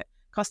to do it?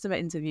 Customer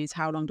interviews,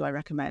 how long do I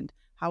recommend?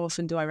 How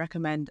often do I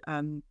recommend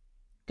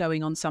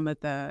going on some of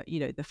the,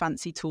 the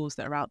fancy tools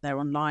that are out there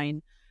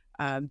online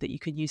that you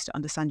can use to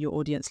understand your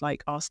audience,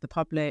 like Ask the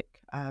Public,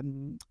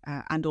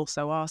 and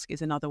Also Ask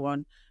is another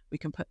one. We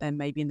can put them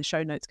maybe in the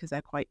show notes because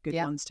they're quite good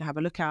ones to have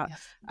a look at.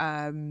 Yes.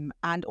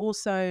 And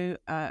also,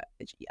 how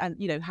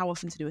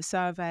often to do a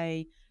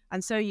survey.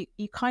 And so you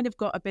kind of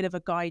got a bit of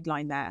a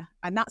guideline there,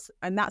 and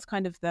that's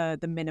kind of the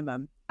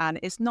minimum. And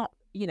it's not,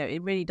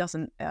 it really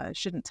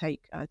shouldn't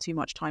take too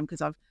much time,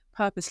 because I've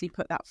purposely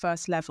put that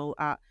first level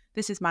at,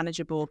 this is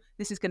manageable,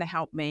 this is going to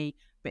help me,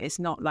 but it's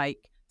not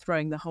like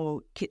throwing the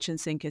whole kitchen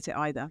sink at it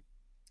either.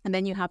 And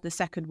then you have the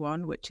second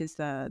one, which is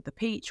the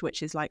peach,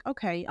 which is like,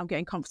 okay, I'm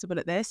getting comfortable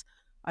at this.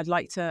 I'd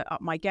like to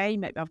up my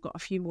game. Maybe I've got a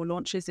few more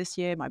launches this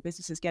year. My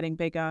business is getting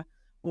bigger,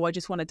 or I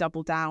just want to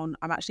double down.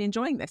 I'm actually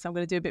enjoying this. I'm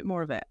going to do a bit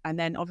more of it. And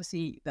then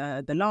obviously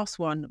the last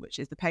one, which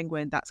is the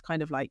penguin, that's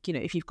kind of like,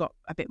 if you've got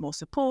a bit more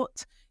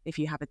support, if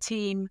you have a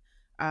team,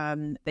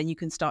 then you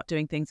can start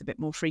doing things a bit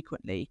more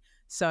frequently.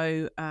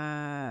 So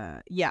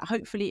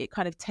hopefully it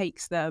kind of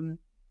takes them,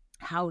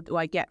 how do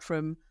I get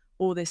from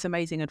all this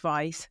amazing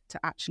advice to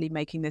actually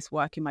making this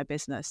work in my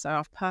business? So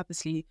I've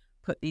purposely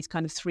put these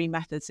kind of 3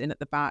 methods in at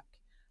the back.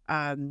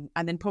 And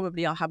then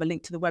probably I'll have a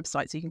link to the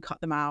website so you can cut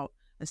them out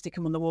and stick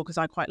them on the wall, because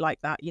I quite like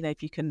that.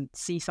 If you can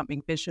see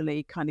something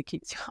visually, kind of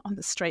keeps you on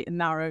the straight and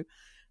narrow.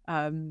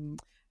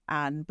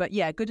 But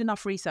yeah, good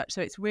enough research.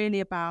 So it's really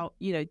about,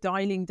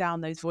 dialing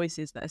down those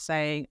voices that are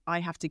saying,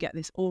 I have to get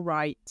this all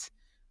right.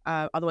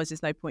 Otherwise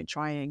there's no point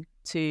trying,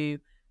 to,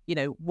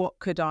 what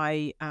could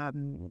I,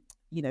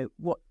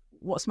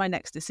 what's my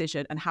next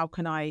decision, and how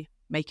can I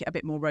make it a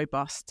bit more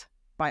robust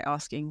by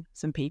asking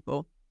some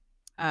people.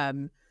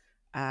 And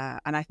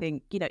I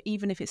think,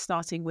 even if it's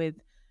starting with,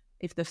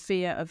 if the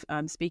fear of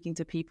speaking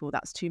to people,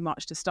 that's too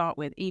much to start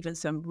with, even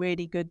some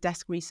really good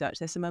desk research.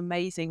 There's some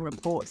amazing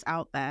reports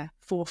out there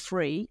for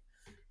free.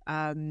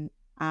 And,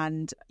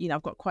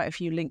 I've got quite a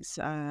few links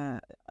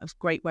of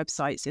great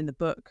websites in the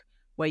book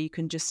where you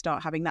can just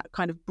start having that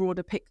kind of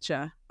broader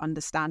picture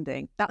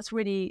understanding. That's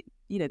really,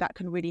 that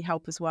can really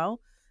help as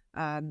well.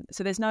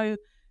 So there's no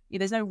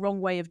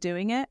wrong way of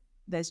doing it.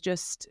 There's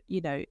just,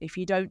 if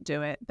you don't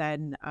do it,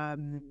 then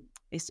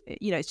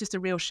it's just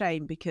a real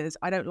shame, because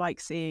I don't like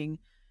seeing,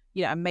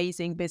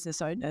 amazing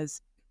business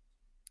owners,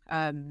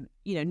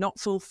 not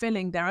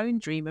fulfilling their own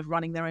dream of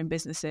running their own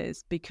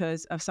businesses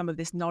because of some of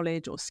this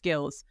knowledge or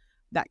skills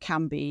that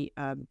can be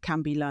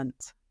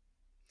learnt.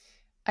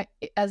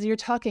 As you're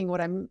talking,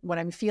 what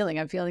I'm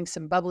feeling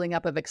some bubbling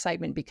up of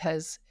excitement,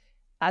 because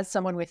as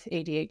someone with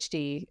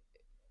ADHD,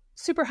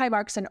 super high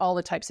marks in all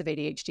the types of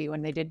ADHD.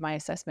 When they did my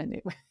assessment,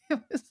 it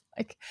was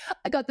like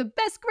I got the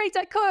best grades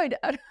I could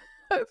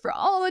for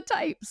all the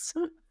types,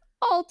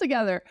 all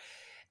together.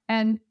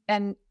 And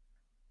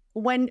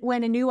when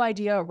a new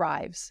idea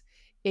arrives,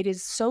 it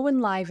is so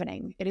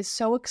enlivening, it is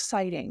so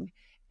exciting,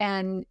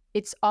 and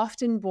it's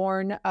often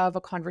born of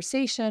a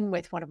conversation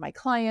with one of my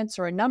clients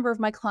or a number of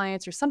my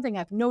clients, or something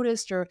I've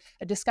noticed, or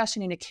a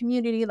discussion in a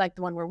community like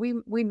the one where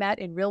we met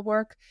in Real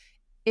Work.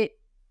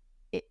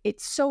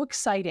 It's so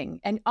exciting.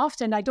 And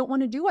often I don't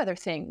want to do other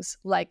things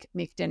like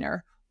make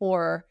dinner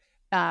or,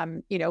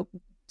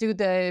 do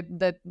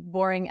the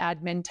boring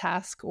admin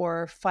task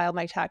or file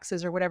my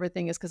taxes or whatever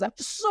thing is, because I'm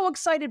just so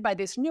excited by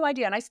this new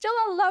idea. And I still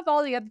love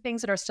all the other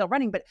things that are still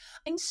running, but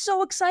I'm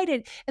so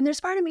excited. And there's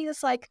part of me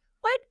that's like,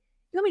 what?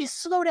 You want me to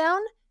slow down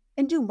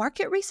and do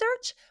market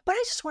research? But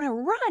I just want to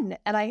run.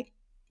 And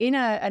in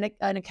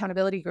an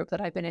accountability group that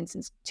I've been in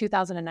since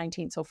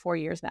 2019, so 4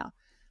 years now,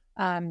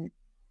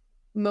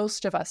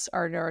 most of us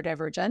are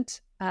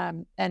neurodivergent.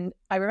 And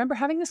I remember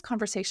having this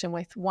conversation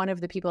with one of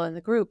the people in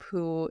the group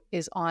who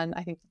is on,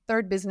 I think, the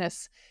 3rd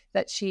business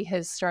that she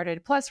has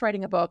started, plus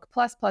writing a book,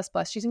 plus.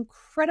 She's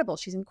incredible.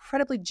 She's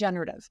incredibly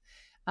generative.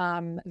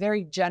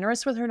 very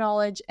generous with her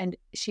knowledge. And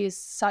she's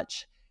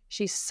such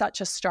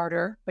a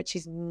starter, but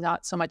she's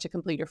not so much a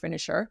completer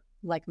finisher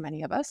like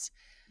many of us.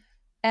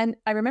 And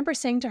I remember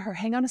saying to her,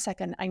 hang on a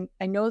second,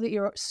 I know that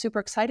you're super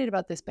excited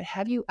about this, but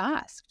have you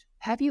asked?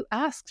 Have you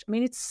asked? I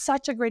mean, it's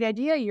such a great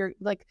idea. You're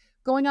like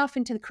going off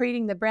into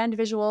creating the brand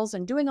visuals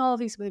and doing all of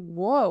these.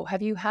 Whoa,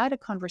 have you had a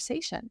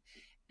conversation?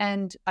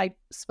 And I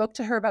spoke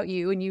to her about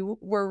you, and you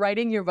were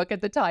writing your book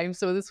at the time.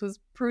 So this was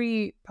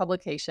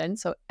pre-publication.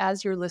 So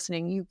as you're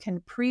listening, you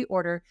can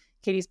pre-order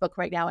Katie's book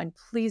right now. And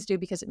please do,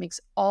 because it makes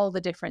all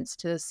the difference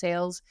to the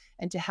sales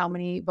and to how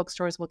many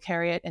bookstores will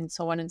carry it and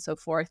so on and so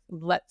forth.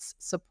 Let's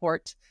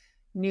support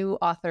new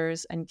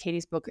authors. And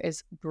Katie's book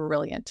is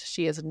brilliant.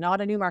 She is not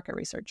a new market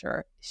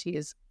researcher. She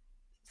is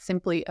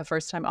simply a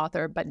first-time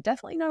author, but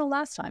definitely not a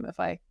last time, if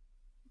I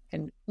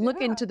can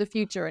look into the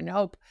future and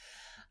hope.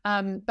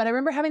 But I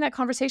remember having that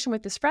conversation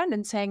with this friend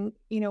and saying,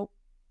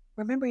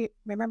 remember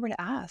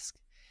to ask.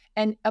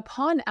 And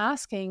upon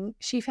asking,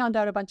 she found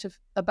out a bunch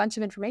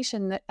of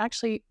information that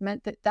actually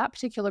meant that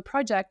particular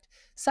project,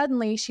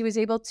 suddenly she was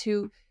able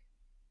to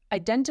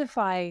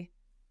identify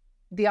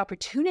the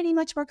opportunity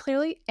much more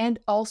clearly, and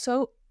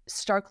also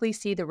starkly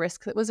see the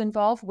risk that was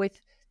involved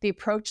with the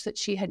approach that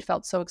she had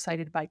felt so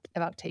excited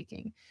about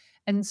taking.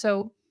 And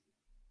so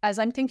as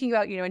I'm thinking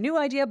about, a new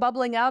idea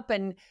bubbling up,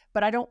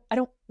 but I don't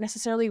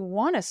necessarily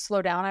want to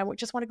slow down. I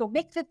just want to go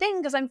make the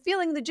thing because I'm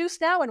feeling the juice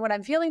now. And when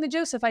I'm feeling the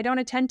juice, if I don't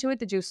attend to it,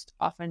 the juice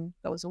often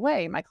goes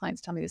away. My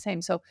clients tell me the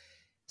same.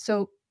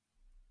 So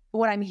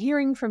what I'm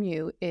hearing from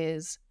you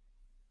is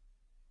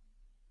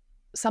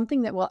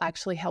something that will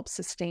actually help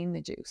sustain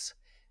the juice.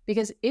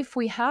 Because if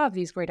we have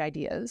these great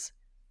ideas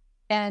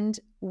and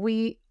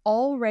we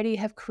already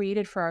have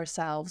created for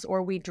ourselves,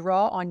 or we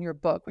draw on your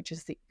book, which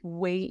is the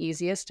way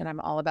easiest, and I'm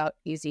all about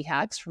easy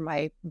hacks for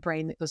my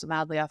brain that goes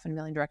madly off in a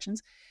million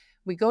directions.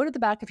 We go to the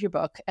back of your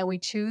book and we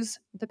choose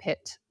the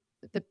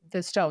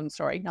stone,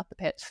 not the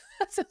pit.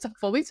 That's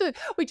helpful. We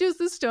choose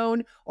the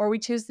stone, or we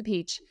choose the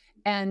peach,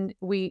 and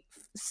we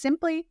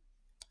simply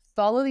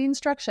follow the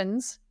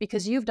instructions,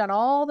 because you've done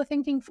all the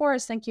thinking for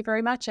us. Thank you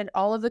very much. And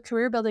all of the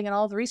career building and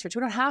all of the research. We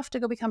don't have to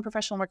go become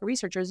professional market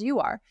researchers. You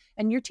are,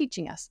 and you're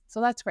teaching us.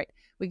 So that's great.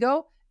 We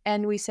go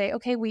and we say,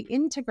 okay, we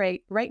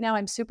integrate. Right now,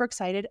 I'm super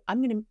excited. I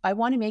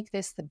want to make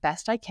this the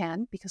best I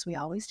can, because we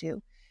always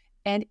do.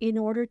 And in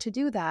order to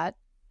do that,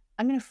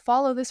 I'm going to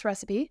follow this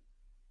recipe,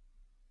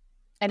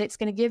 and it's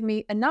going to give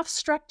me enough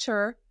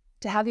structure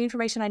to have the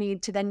information I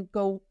need to then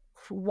go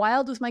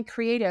wild with my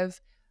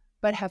creative,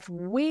 but have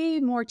way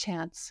more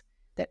chance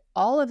that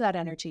all of that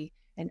energy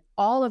and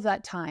all of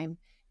that time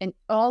and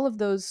all of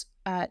those,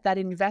 that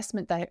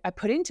investment that I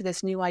put into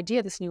this new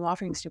idea, this new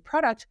offering, this new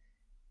product,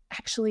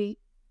 actually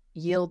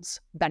yields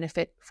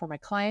benefit for my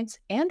clients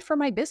and for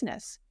my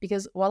business.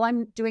 Because while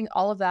I'm doing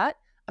all of that,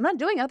 I'm not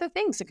doing other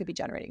things that could be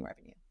generating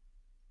revenue.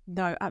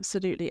 No,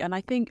 absolutely. And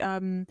I think,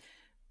 there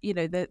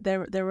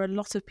are a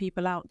lot of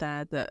people out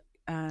there that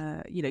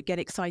get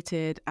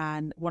excited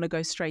and want to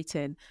go straight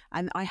in.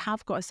 And I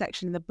have got a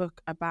section in the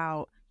book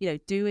about,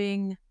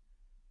 doing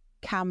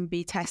can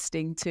be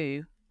testing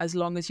too, as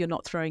long as you're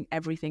not throwing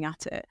everything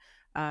at it.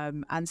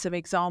 And some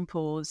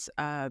examples,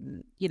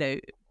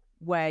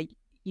 where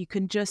you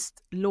can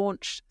just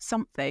launch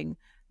something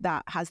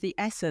that has the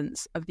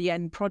essence of the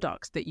end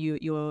products that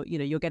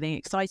you're getting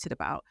excited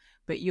about,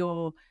 but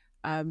you're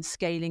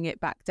scaling it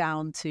back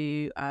down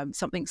to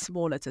something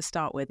smaller to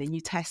start with, and you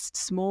test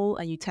small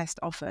and you test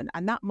often,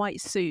 and that might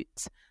suit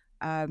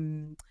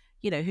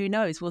who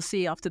knows, we'll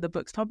see after the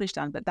book's published,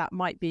 but that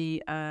might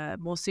be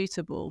more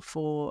suitable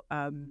for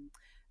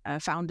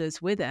founders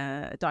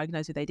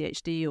diagnosed with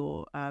ADHD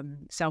or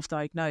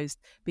self-diagnosed,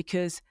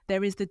 because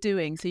there is the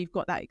doing. So you've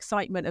got that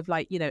excitement of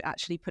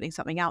actually putting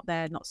something out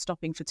there, not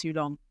stopping for too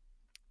long.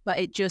 But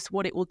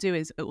what it will do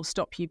is it will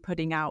stop you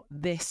putting out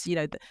this,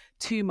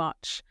 too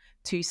much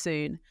too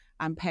soon,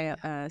 and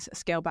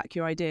scale back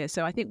your idea.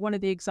 So I think one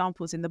of the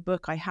examples in the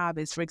book I have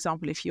is, for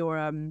example, if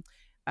you're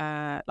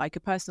like a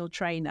personal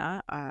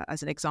trainer,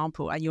 as an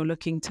example, and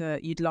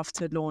you'd love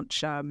to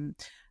launch,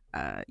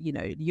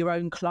 your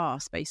own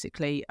class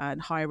basically,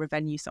 and hire a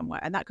venue somewhere,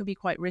 and that could be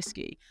quite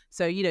risky.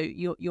 So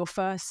your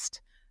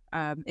first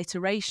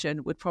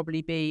iteration would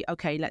probably be,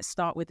 okay, let's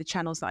start with the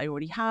channels that I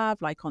already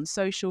have, like on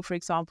social, for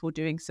example,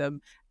 doing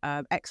some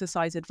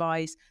exercise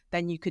advice.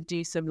 Then you could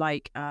do some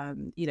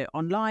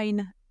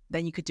online.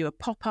 Then you could do a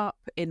pop-up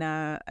in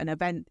an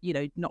event,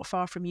 not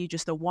far from you,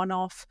 just a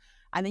one-off.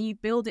 And then you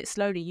build it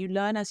slowly. You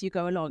learn as you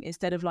go along,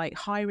 instead of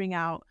hiring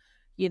out,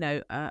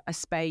 a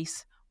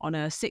space on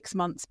a 6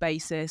 months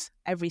basis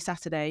every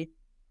Saturday,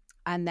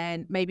 and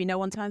then maybe no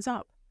one turns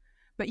up.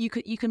 But you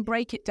can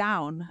break it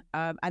down,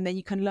 and then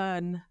you can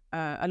learn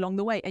along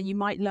the way. And you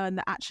might learn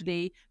that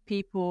actually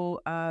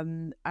people are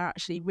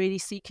actually really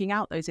seeking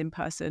out those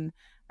in-person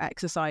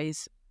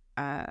exercise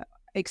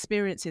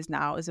experiences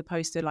now, as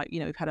opposed to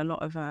we've had a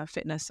lot of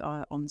fitness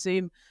on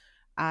Zoom,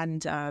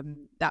 and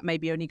that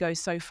maybe only goes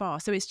so far.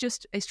 So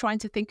it's trying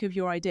to think of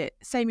your idea.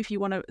 Same if you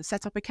want to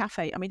set up a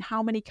cafe. I mean,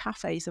 how many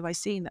cafes have I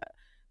seen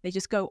they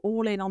just go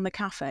all in on the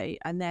cafe,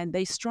 and then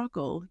they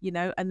struggle,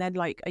 and then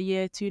like a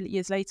year, 2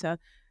 years later,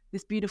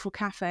 this beautiful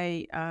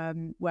cafe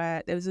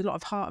where there was a lot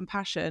of heart and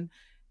passion,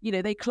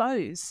 they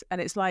close.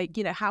 And it's like,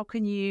 how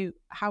can you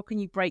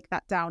break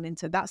that down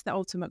into, that's the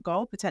ultimate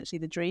goal, potentially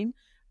the dream.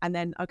 And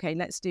then, okay,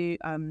 let's do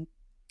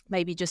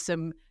maybe just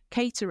some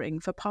catering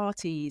for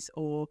parties,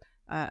 or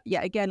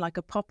again, like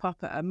a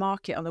pop-up at a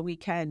market on the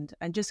weekend,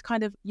 and just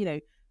kind of,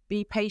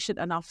 be patient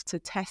enough to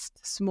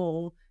test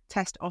small,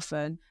 test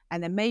often,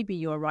 and then maybe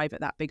you arrive at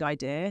that big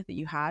idea that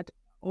you had,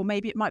 or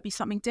maybe it might be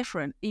something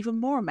different, even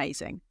more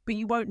amazing, but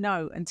you won't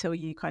know until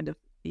you kind of,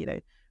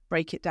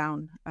 break it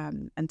down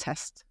and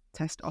test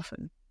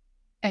often.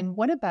 And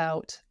what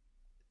about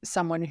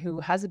someone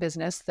who has a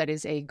business that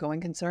is a going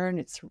concern,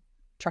 it's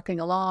trucking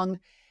along,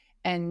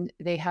 and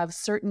they have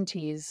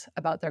certainties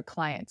about their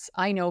clients?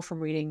 I know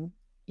from reading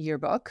your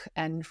book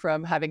and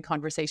from having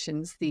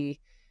conversations, the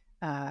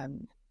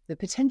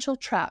potential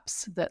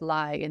traps that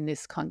lie in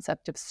this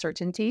concept of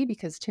certainty,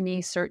 because to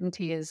me,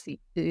 certainty is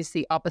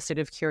the opposite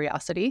of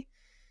curiosity.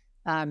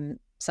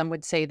 Some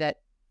would say that,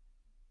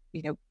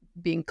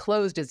 being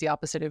closed is the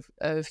opposite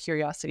of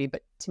curiosity,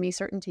 but to me,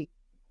 certainty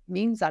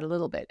means that a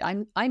little bit.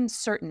 I'm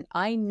certain,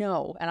 I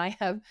know, and I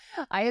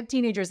have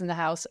teenagers in the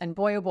house, and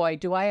boy, oh boy,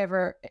 do I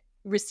ever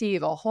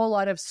receive a whole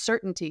lot of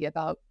certainty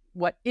about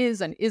what is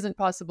and isn't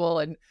possible,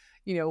 and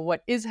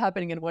what is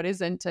happening and what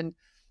isn't,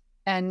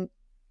 and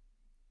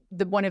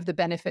one of the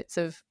benefits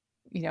of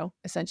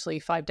essentially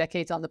 5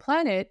 decades on the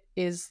planet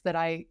is that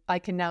I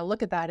can now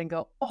look at that and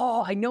go,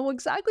 oh, I know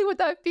exactly what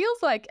that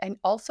feels like, and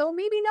also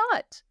maybe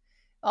not.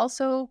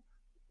 Also,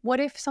 what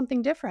if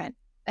something different?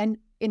 And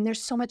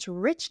there's so much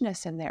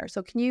richness in there.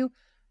 So can you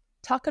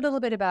talk a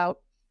little bit about,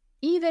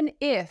 even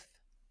if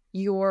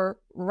you're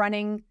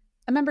running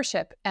a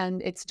membership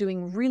and it's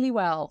doing really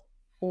well,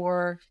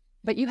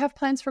 but you have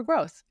plans for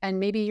growth, and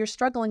maybe you're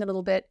struggling a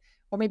little bit,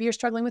 or maybe you're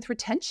struggling with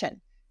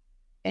retention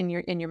in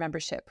your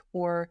membership,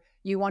 or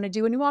you want to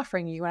do a new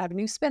offering, you want to have a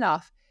new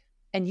spinoff,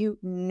 and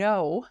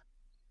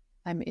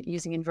I'm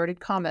using inverted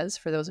commas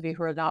for those of you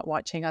who are not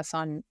watching us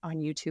on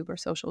YouTube or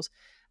socials,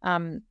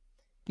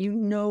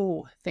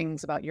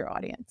 things about your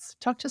audience.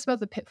 Talk to us about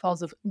the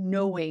pitfalls of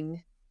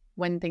knowing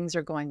when things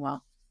are going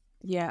well.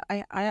 Yeah,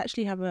 I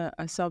actually have a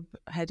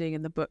subheading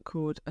in the book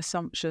called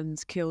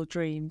 "Assumptions Kill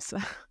Dreams."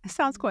 It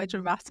sounds quite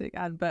dramatic,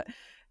 Anne,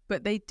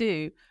 but they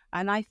do.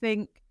 And I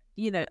think,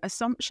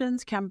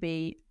 assumptions can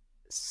be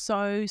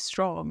so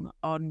strong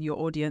on your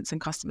audience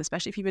and customers,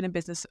 especially if you've been in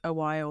business a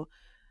while,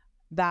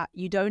 that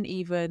you don't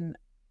even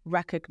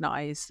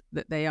recognize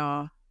that they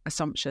are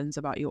assumptions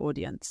about your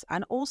audience.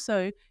 And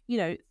also,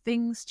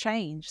 things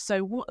change.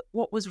 So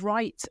what was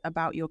right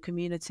about your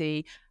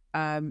community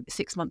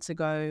 6 months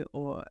ago,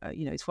 or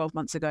 12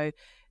 months ago,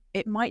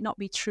 it might not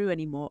be true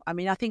anymore. I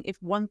mean, I think if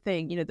one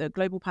thing, the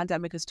global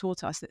pandemic has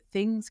taught us, that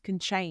things can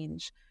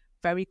change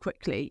very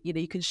quickly.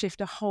 You can shift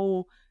a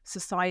whole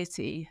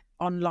society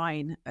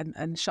online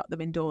and shut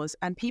them indoors,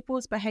 and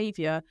people's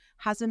behavior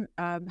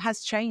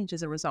has changed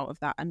as a result of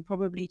that, and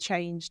probably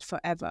changed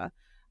forever.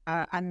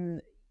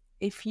 And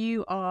if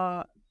you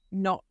are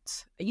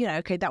not,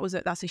 okay,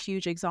 that's a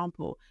huge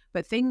example,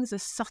 but things are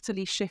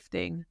subtly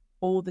shifting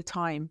all the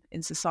time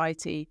in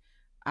society.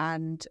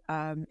 And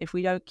if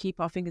we don't keep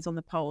our fingers on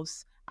the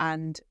pulse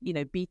and,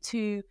 be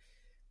too,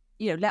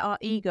 let our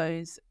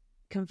egos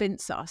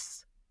convince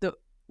us that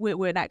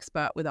we're an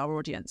expert with our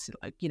audience.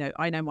 Like,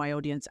 I know my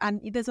audience.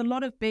 And there's a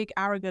lot of big,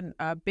 arrogant,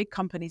 big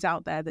companies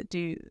out there that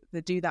do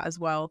that as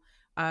well.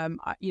 I'm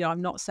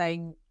not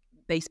saying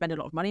they spend a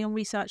lot of money on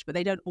research, but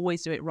they don't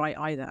always do it right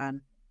either,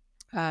 Anne.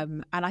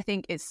 And I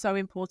think it's so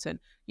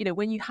important,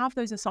 when you have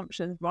those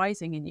assumptions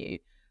rising in you,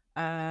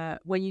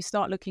 when you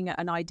start looking at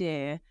an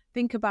idea,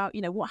 think about,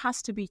 what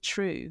has to be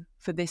true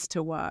for this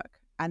to work.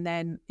 And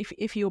then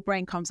if your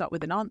brain comes up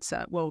with an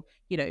answer, well,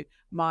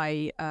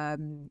 I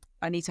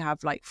need to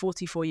have like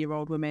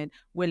 44-year-old women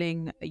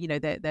willing,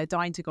 they're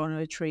dying to go on a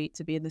retreat,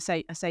 to be in a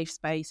safe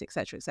space, et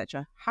cetera, et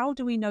cetera. How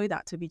do we know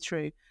that to be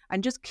true?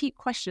 And just keep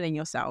questioning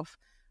yourself.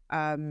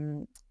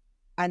 And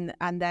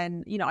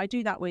then, I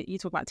do that with, you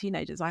talk about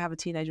teenagers. I have a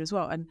teenager as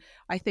well. And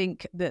I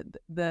think that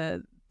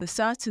the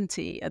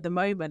certainty at the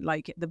moment,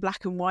 like the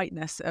black and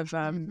whiteness of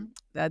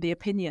the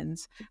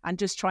opinions, and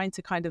just trying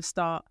to kind of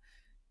start,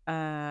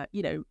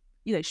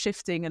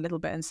 shifting a little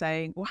bit and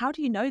saying, well, how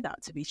do you know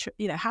that to be true?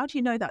 How do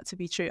you know that to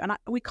be true? And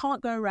we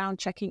can't go around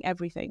checking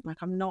everything. Like,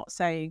 I'm not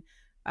saying,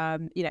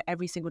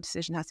 every single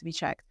decision has to be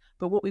checked.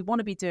 But what we want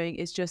to be doing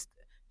is just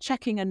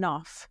checking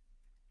enough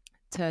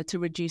to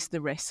reduce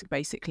the risk,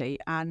 basically.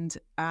 And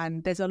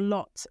there's a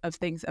lot of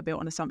things that are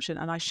built on assumption.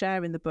 And I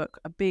share in the book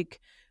a big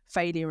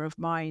failure of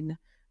mine,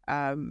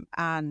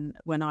 and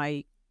when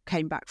I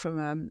came back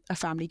from a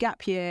family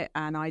gap year,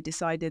 and I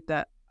decided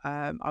that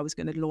I was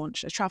going to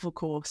launch a travel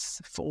course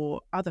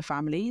for other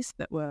families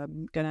that were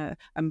going to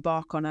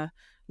embark on a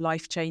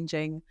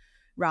life-changing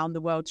round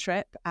the world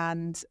trip.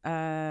 And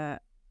I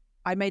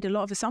made a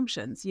lot of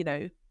assumptions.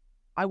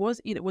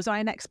 Was I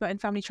an expert in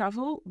family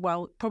travel?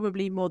 Well,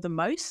 probably more than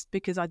most,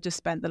 because I just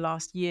spent the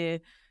last year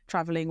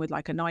traveling with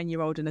like a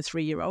 9-year-old and a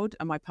 3-year-old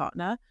and my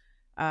partner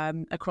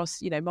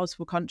across,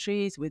 multiple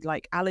countries with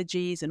like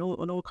allergies and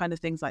all kind of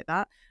things like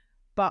that.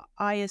 But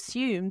I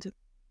assumed,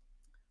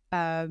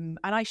 and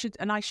I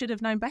should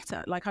have known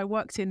better. Like, I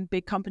worked in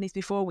big companies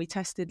before. We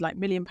tested like £1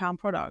 million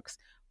products.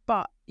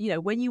 But,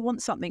 when you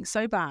want something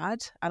so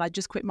bad, and I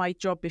just quit my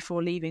job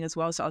before leaving as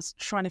well, so I was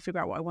trying to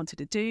figure out what I wanted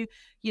to do.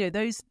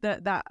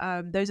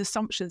 Those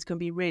assumptions can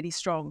be really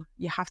strong.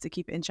 You have to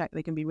keep it in check.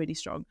 They can be really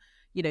strong.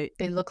 They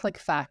look like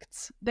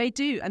facts. They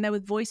do. And there were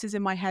voices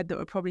in my head that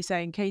were probably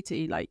saying,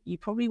 Katie, like, you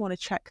probably want to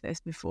check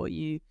this before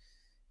you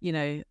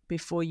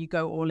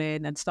go all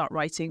in and start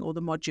writing all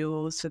the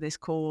modules for this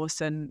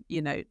course, and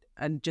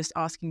just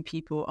asking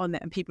people on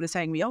it. And people are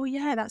saying to me, oh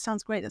yeah, that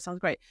sounds great.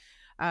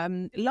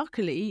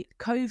 Luckily,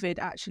 COVID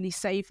actually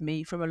saved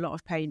me from a lot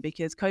of pain,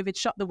 because COVID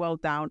shut the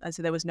world down. And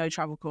so there was no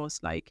travel course.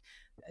 Like,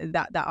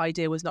 that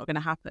idea was not going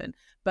to happen.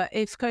 But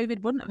if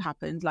COVID wouldn't have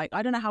happened, like,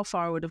 I don't know how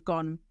far I would have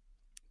gone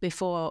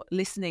before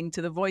listening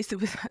to the voice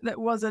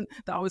that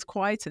I was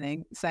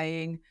quietening,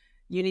 saying,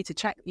 you need to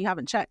check. You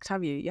haven't checked,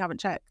 have you? You haven't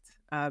checked.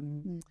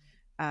 And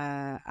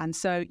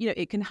so,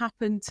 it can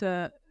happen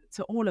to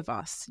all of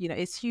us.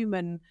 It's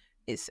human.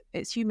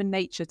 It's human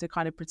nature to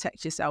kind of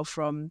protect yourself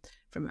from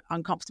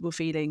uncomfortable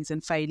feelings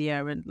and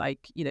failure, and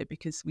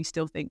because we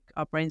still think,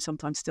 our brains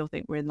sometimes still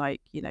think we're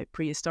in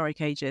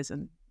prehistoric ages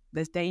and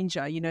there's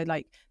danger,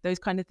 like those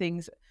kind of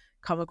things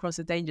come across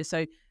as danger.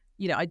 So,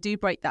 I do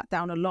break that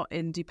down a lot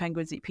in Do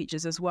Penguins Eat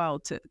Peaches as well,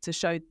 to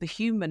show the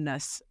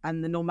humanness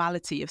and the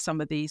normality of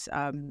some of these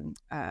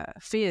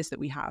fears that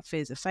we have,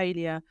 fears of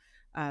failure,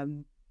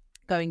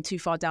 going too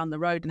far down the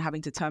road and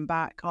having to turn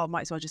back. Oh,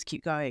 might as well just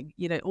keep going.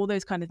 All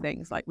those kind of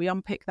things. Like, we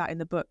unpick that in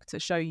the book to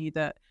show you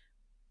that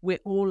we're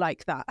all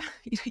like that.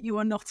 You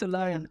are not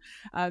alone.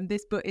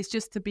 This book is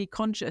just to be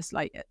conscious.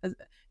 Like,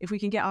 if we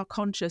can get our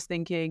conscious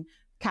thinking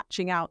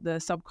catching out the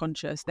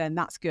subconscious, then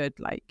that's good.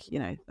 Like,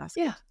 that's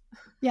good.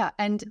 Yeah.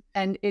 And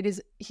it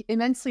is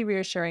immensely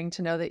reassuring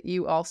to know that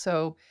you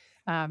also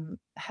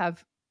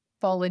have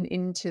fallen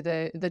into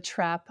the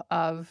trap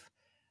of,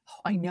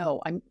 I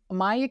know,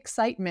 my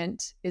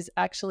excitement is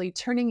actually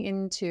turning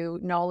into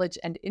knowledge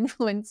and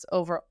influence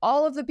over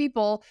all of the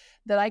people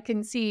that I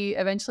can see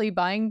eventually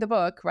buying the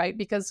book, right?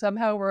 Because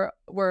somehow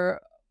we're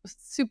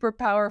super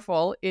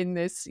powerful in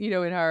this, in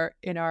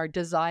our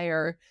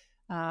desire.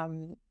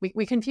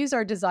 We confuse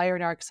our desire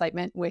and our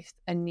excitement with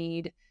a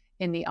need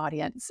in the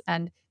audience.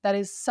 And that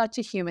is such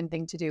a human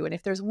thing to do. And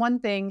if there's one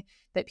thing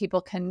that people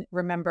can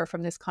remember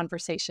from this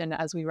conversation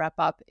as we wrap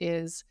up,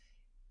 is,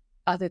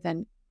 other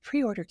than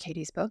pre-order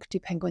Katie's book, Do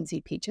Penguins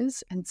Eat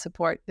Peaches, and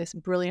support this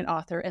brilliant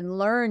author and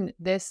learn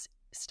this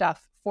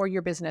stuff for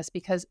your business,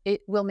 because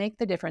it will make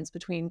the difference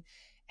between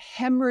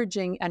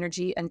hemorrhaging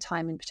energy and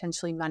time and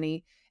potentially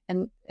money,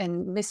 and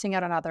missing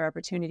out on other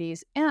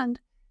opportunities,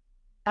 and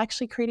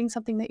actually creating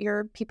something that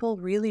your people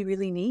really,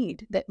 really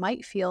need, that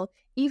might feel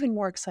even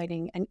more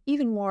exciting and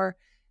even more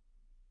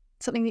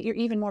something that you're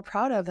even more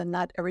proud of than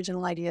that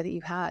original idea that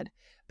you had.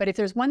 But if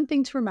there's one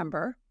thing to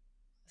remember,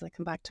 as I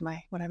come back to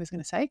what I was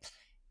going to say,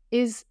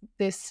 is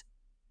this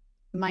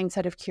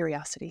mindset of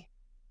curiosity.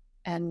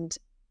 And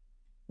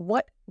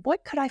what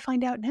could I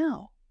find out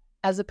now?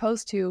 As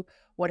opposed to,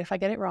 what if I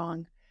get it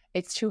wrong?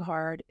 It's too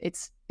hard.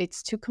 It's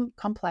too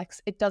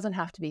complex. It doesn't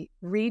have to be.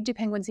 Read Do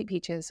Penguins Eat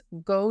Peaches.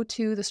 Go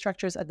to the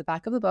structures at the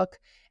back of the book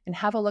and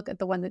have a look at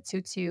the one that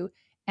suits you,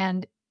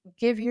 and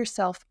give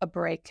yourself a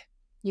break.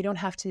 You don't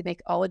have to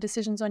make all the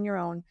decisions on your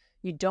own.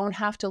 You don't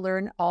have to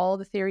learn all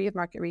the theory of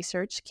market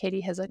research. Katie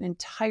has an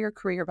entire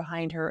career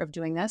behind her of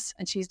doing this,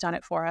 and she's done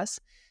it for us.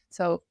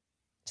 So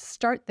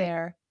start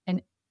there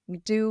and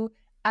do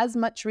as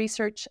much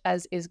research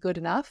as is good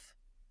enough,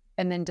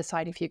 and then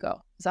decide if you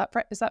go. Is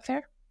that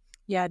fair?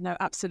 Yeah, no,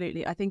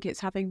 absolutely. I think it's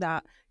having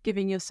that,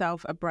 giving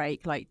yourself a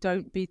break. Like,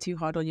 don't be too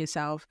hard on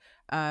yourself.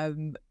 I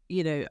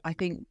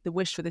think the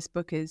wish for this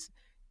book is,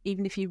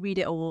 even if you read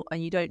it all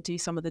and you don't do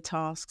some of the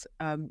tasks,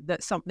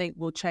 that something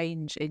will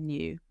change in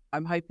you.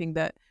 I'm hoping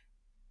that,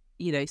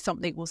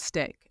 something will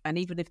stick. And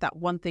even if that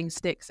one thing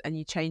sticks and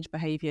you change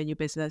behavior in your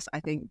business, I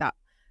think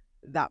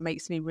that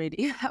makes me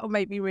really, that will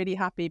make me really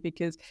happy,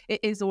 because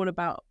it is all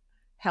about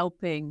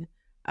helping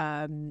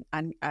and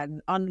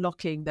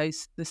unlocking the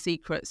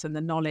secrets and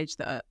the knowledge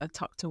that are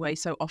tucked away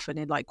so often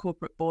in like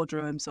corporate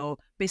boardrooms or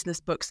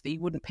business books that you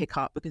wouldn't pick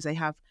up because they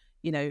have,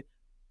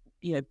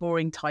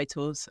 boring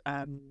titles.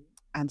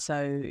 And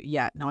so,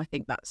 I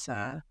think that's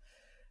a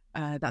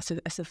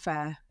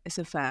fair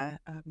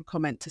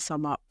comment to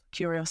sum up.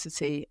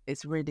 Curiosity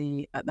is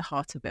really at the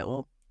heart of it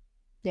all.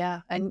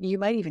 Yeah, and you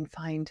might even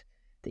find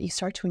that you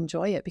start to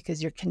enjoy it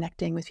because you're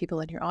connecting with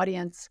people in your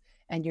audience,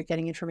 and you're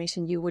getting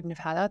information you wouldn't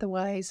have had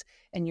otherwise,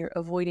 and you're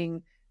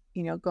avoiding,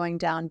 going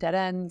down dead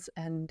ends.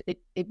 And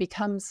it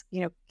becomes,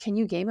 can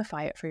you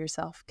gamify it for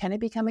yourself? Can it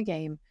become a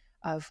game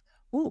of,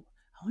 ooh,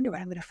 I wonder what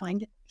I'm going to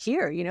find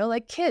here,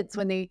 like kids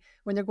when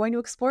they're going to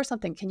explore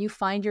something. Can you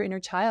find your inner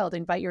child,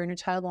 invite your inner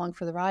child along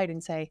for the ride,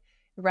 and say,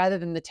 rather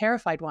than the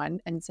terrified one,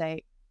 and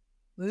say,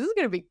 this is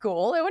going to be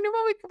cool. I wonder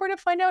what we're going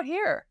to find out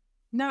here.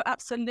 No,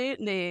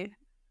 absolutely.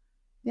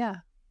 Yeah.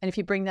 And if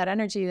you bring that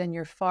energy, then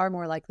you're far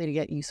more likely to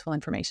get useful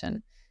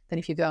information than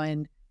if you go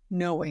in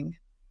knowing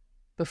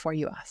before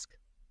you ask.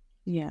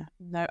 Yeah,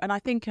 no. And I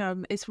think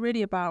it's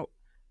really about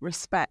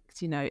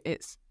respect.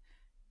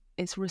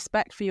 It's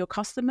respect for your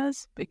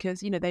customers,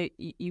 because,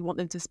 you want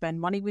them to spend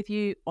money with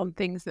you on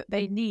things that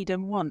they need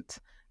and want.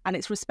 And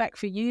it's respect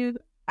for you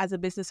as a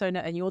business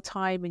owner and your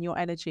time and your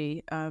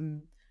energy.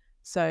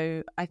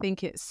 So I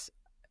think it's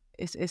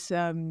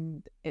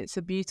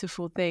a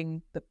beautiful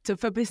thing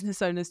for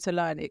business owners to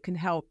learn. It can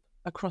help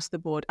across the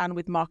board and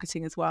with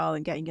marketing as well,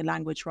 and getting your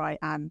language right.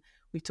 And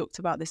we've talked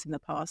about this in the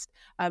past.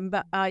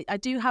 But I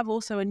do have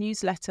also a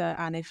newsletter,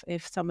 and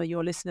if some of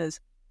your listeners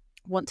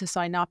want to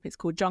sign up, it's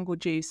called Jungle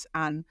Juice,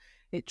 and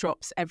it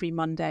drops every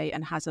Monday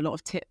and has a lot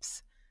of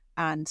tips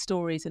and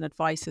stories and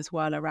advice as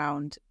well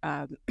around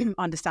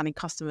understanding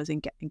customers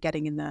and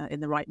getting in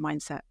the right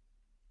mindset.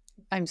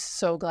 I'm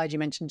so glad you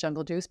mentioned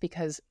Jungle Juice,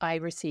 because I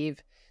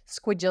receive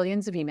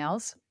squidillions of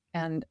emails,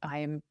 and I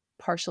am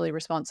partially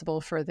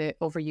responsible for the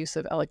overuse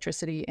of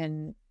electricity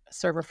in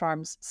server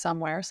farms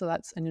somewhere. So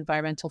that's an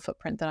environmental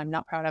footprint that I'm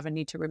not proud of and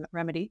need to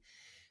remedy.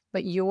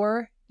 But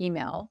your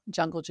email,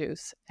 Jungle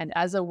Juice, and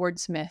as a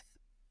wordsmith,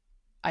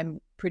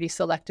 I'm pretty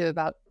selective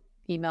about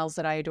emails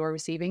that I adore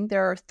receiving.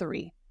 There are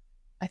 3,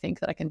 I think,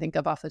 that I can think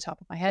of off the top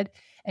of my head,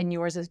 and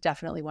yours is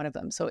definitely one of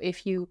them. So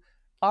if you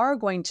are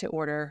going to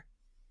order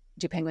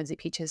Do Penguins Eat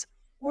Peaches,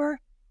 or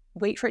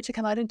wait for it to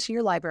come out into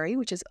your library,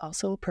 which is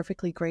also a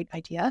perfectly great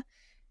idea,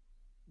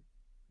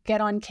 get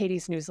on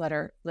Katie's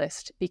newsletter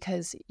list,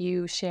 because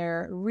you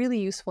share really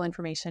useful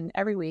information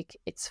every week.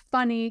 It's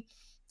funny,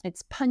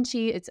 it's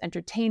punchy, it's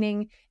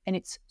entertaining, and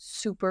it's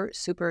super,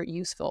 super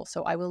useful.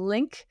 So I will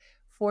link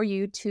for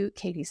you to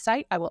Katie's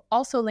site. I will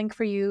also link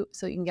for you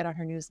so you can get on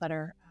her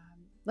newsletter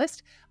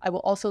list. I will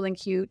also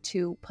link you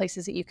to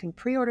places that you can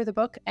pre-order the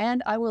book,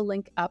 and I will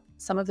link up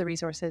some of the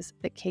resources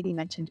that Katie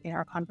mentioned in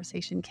our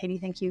conversation. Katie,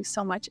 thank you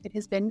so much. It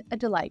has been a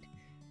delight.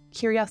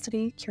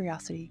 Curiosity,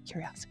 curiosity,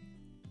 curiosity.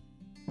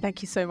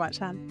 Thank you so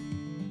much, Anne.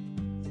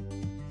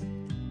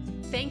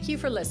 Thank you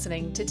for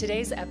listening to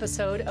today's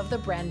episode of the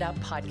Brand Up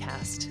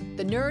Podcast,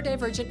 the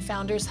neurodivergent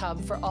founders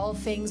hub for all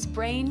things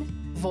brain,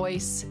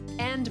 voice,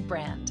 and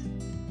brand.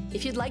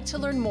 If you'd like to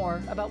learn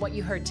more about what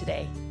you heard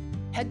today,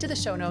 head to the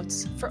show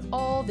notes for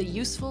all the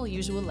useful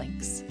usual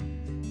links.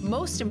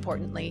 Most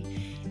importantly,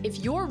 if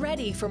you're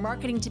ready for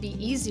marketing to be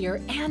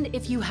easier, and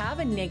if you have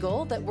a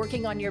niggle that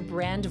working on your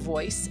brand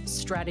voice,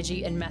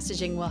 strategy, and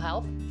messaging will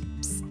help,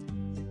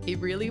 it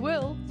really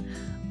will,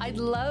 I'd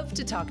love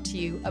to talk to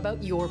you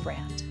about your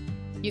brand.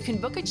 You can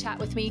book a chat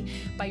with me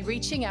by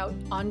reaching out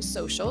on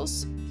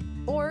socials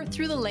or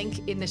through the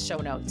link in the show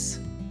notes.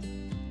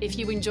 If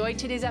you enjoyed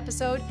today's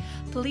episode,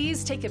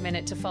 please take a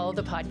minute to follow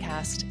the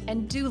podcast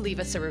and do leave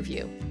us a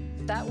review.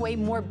 That way,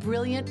 more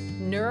brilliant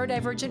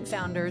neurodivergent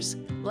founders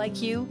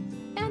like you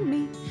and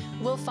me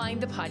will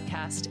find the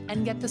podcast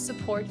and get the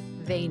support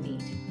they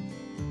need.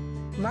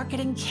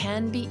 Marketing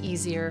can be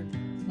easier,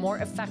 more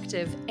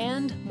effective,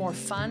 and more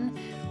fun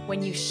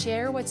when you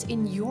share what's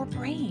in your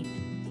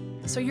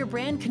brain so your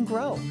brand can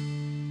grow.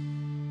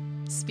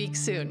 Speak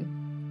soon.